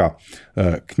 primjerka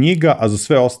knjiga, a za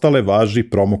sve ostale važi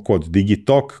promo kod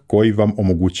Digitalk koji vam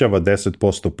omogućava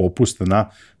 10% popusta na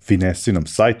Finesinom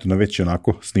sajtu na već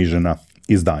onako snižena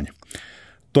izdanja.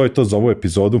 To je to za ovu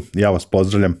epizodu. Ja vas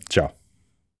pozdravljam. Ćao.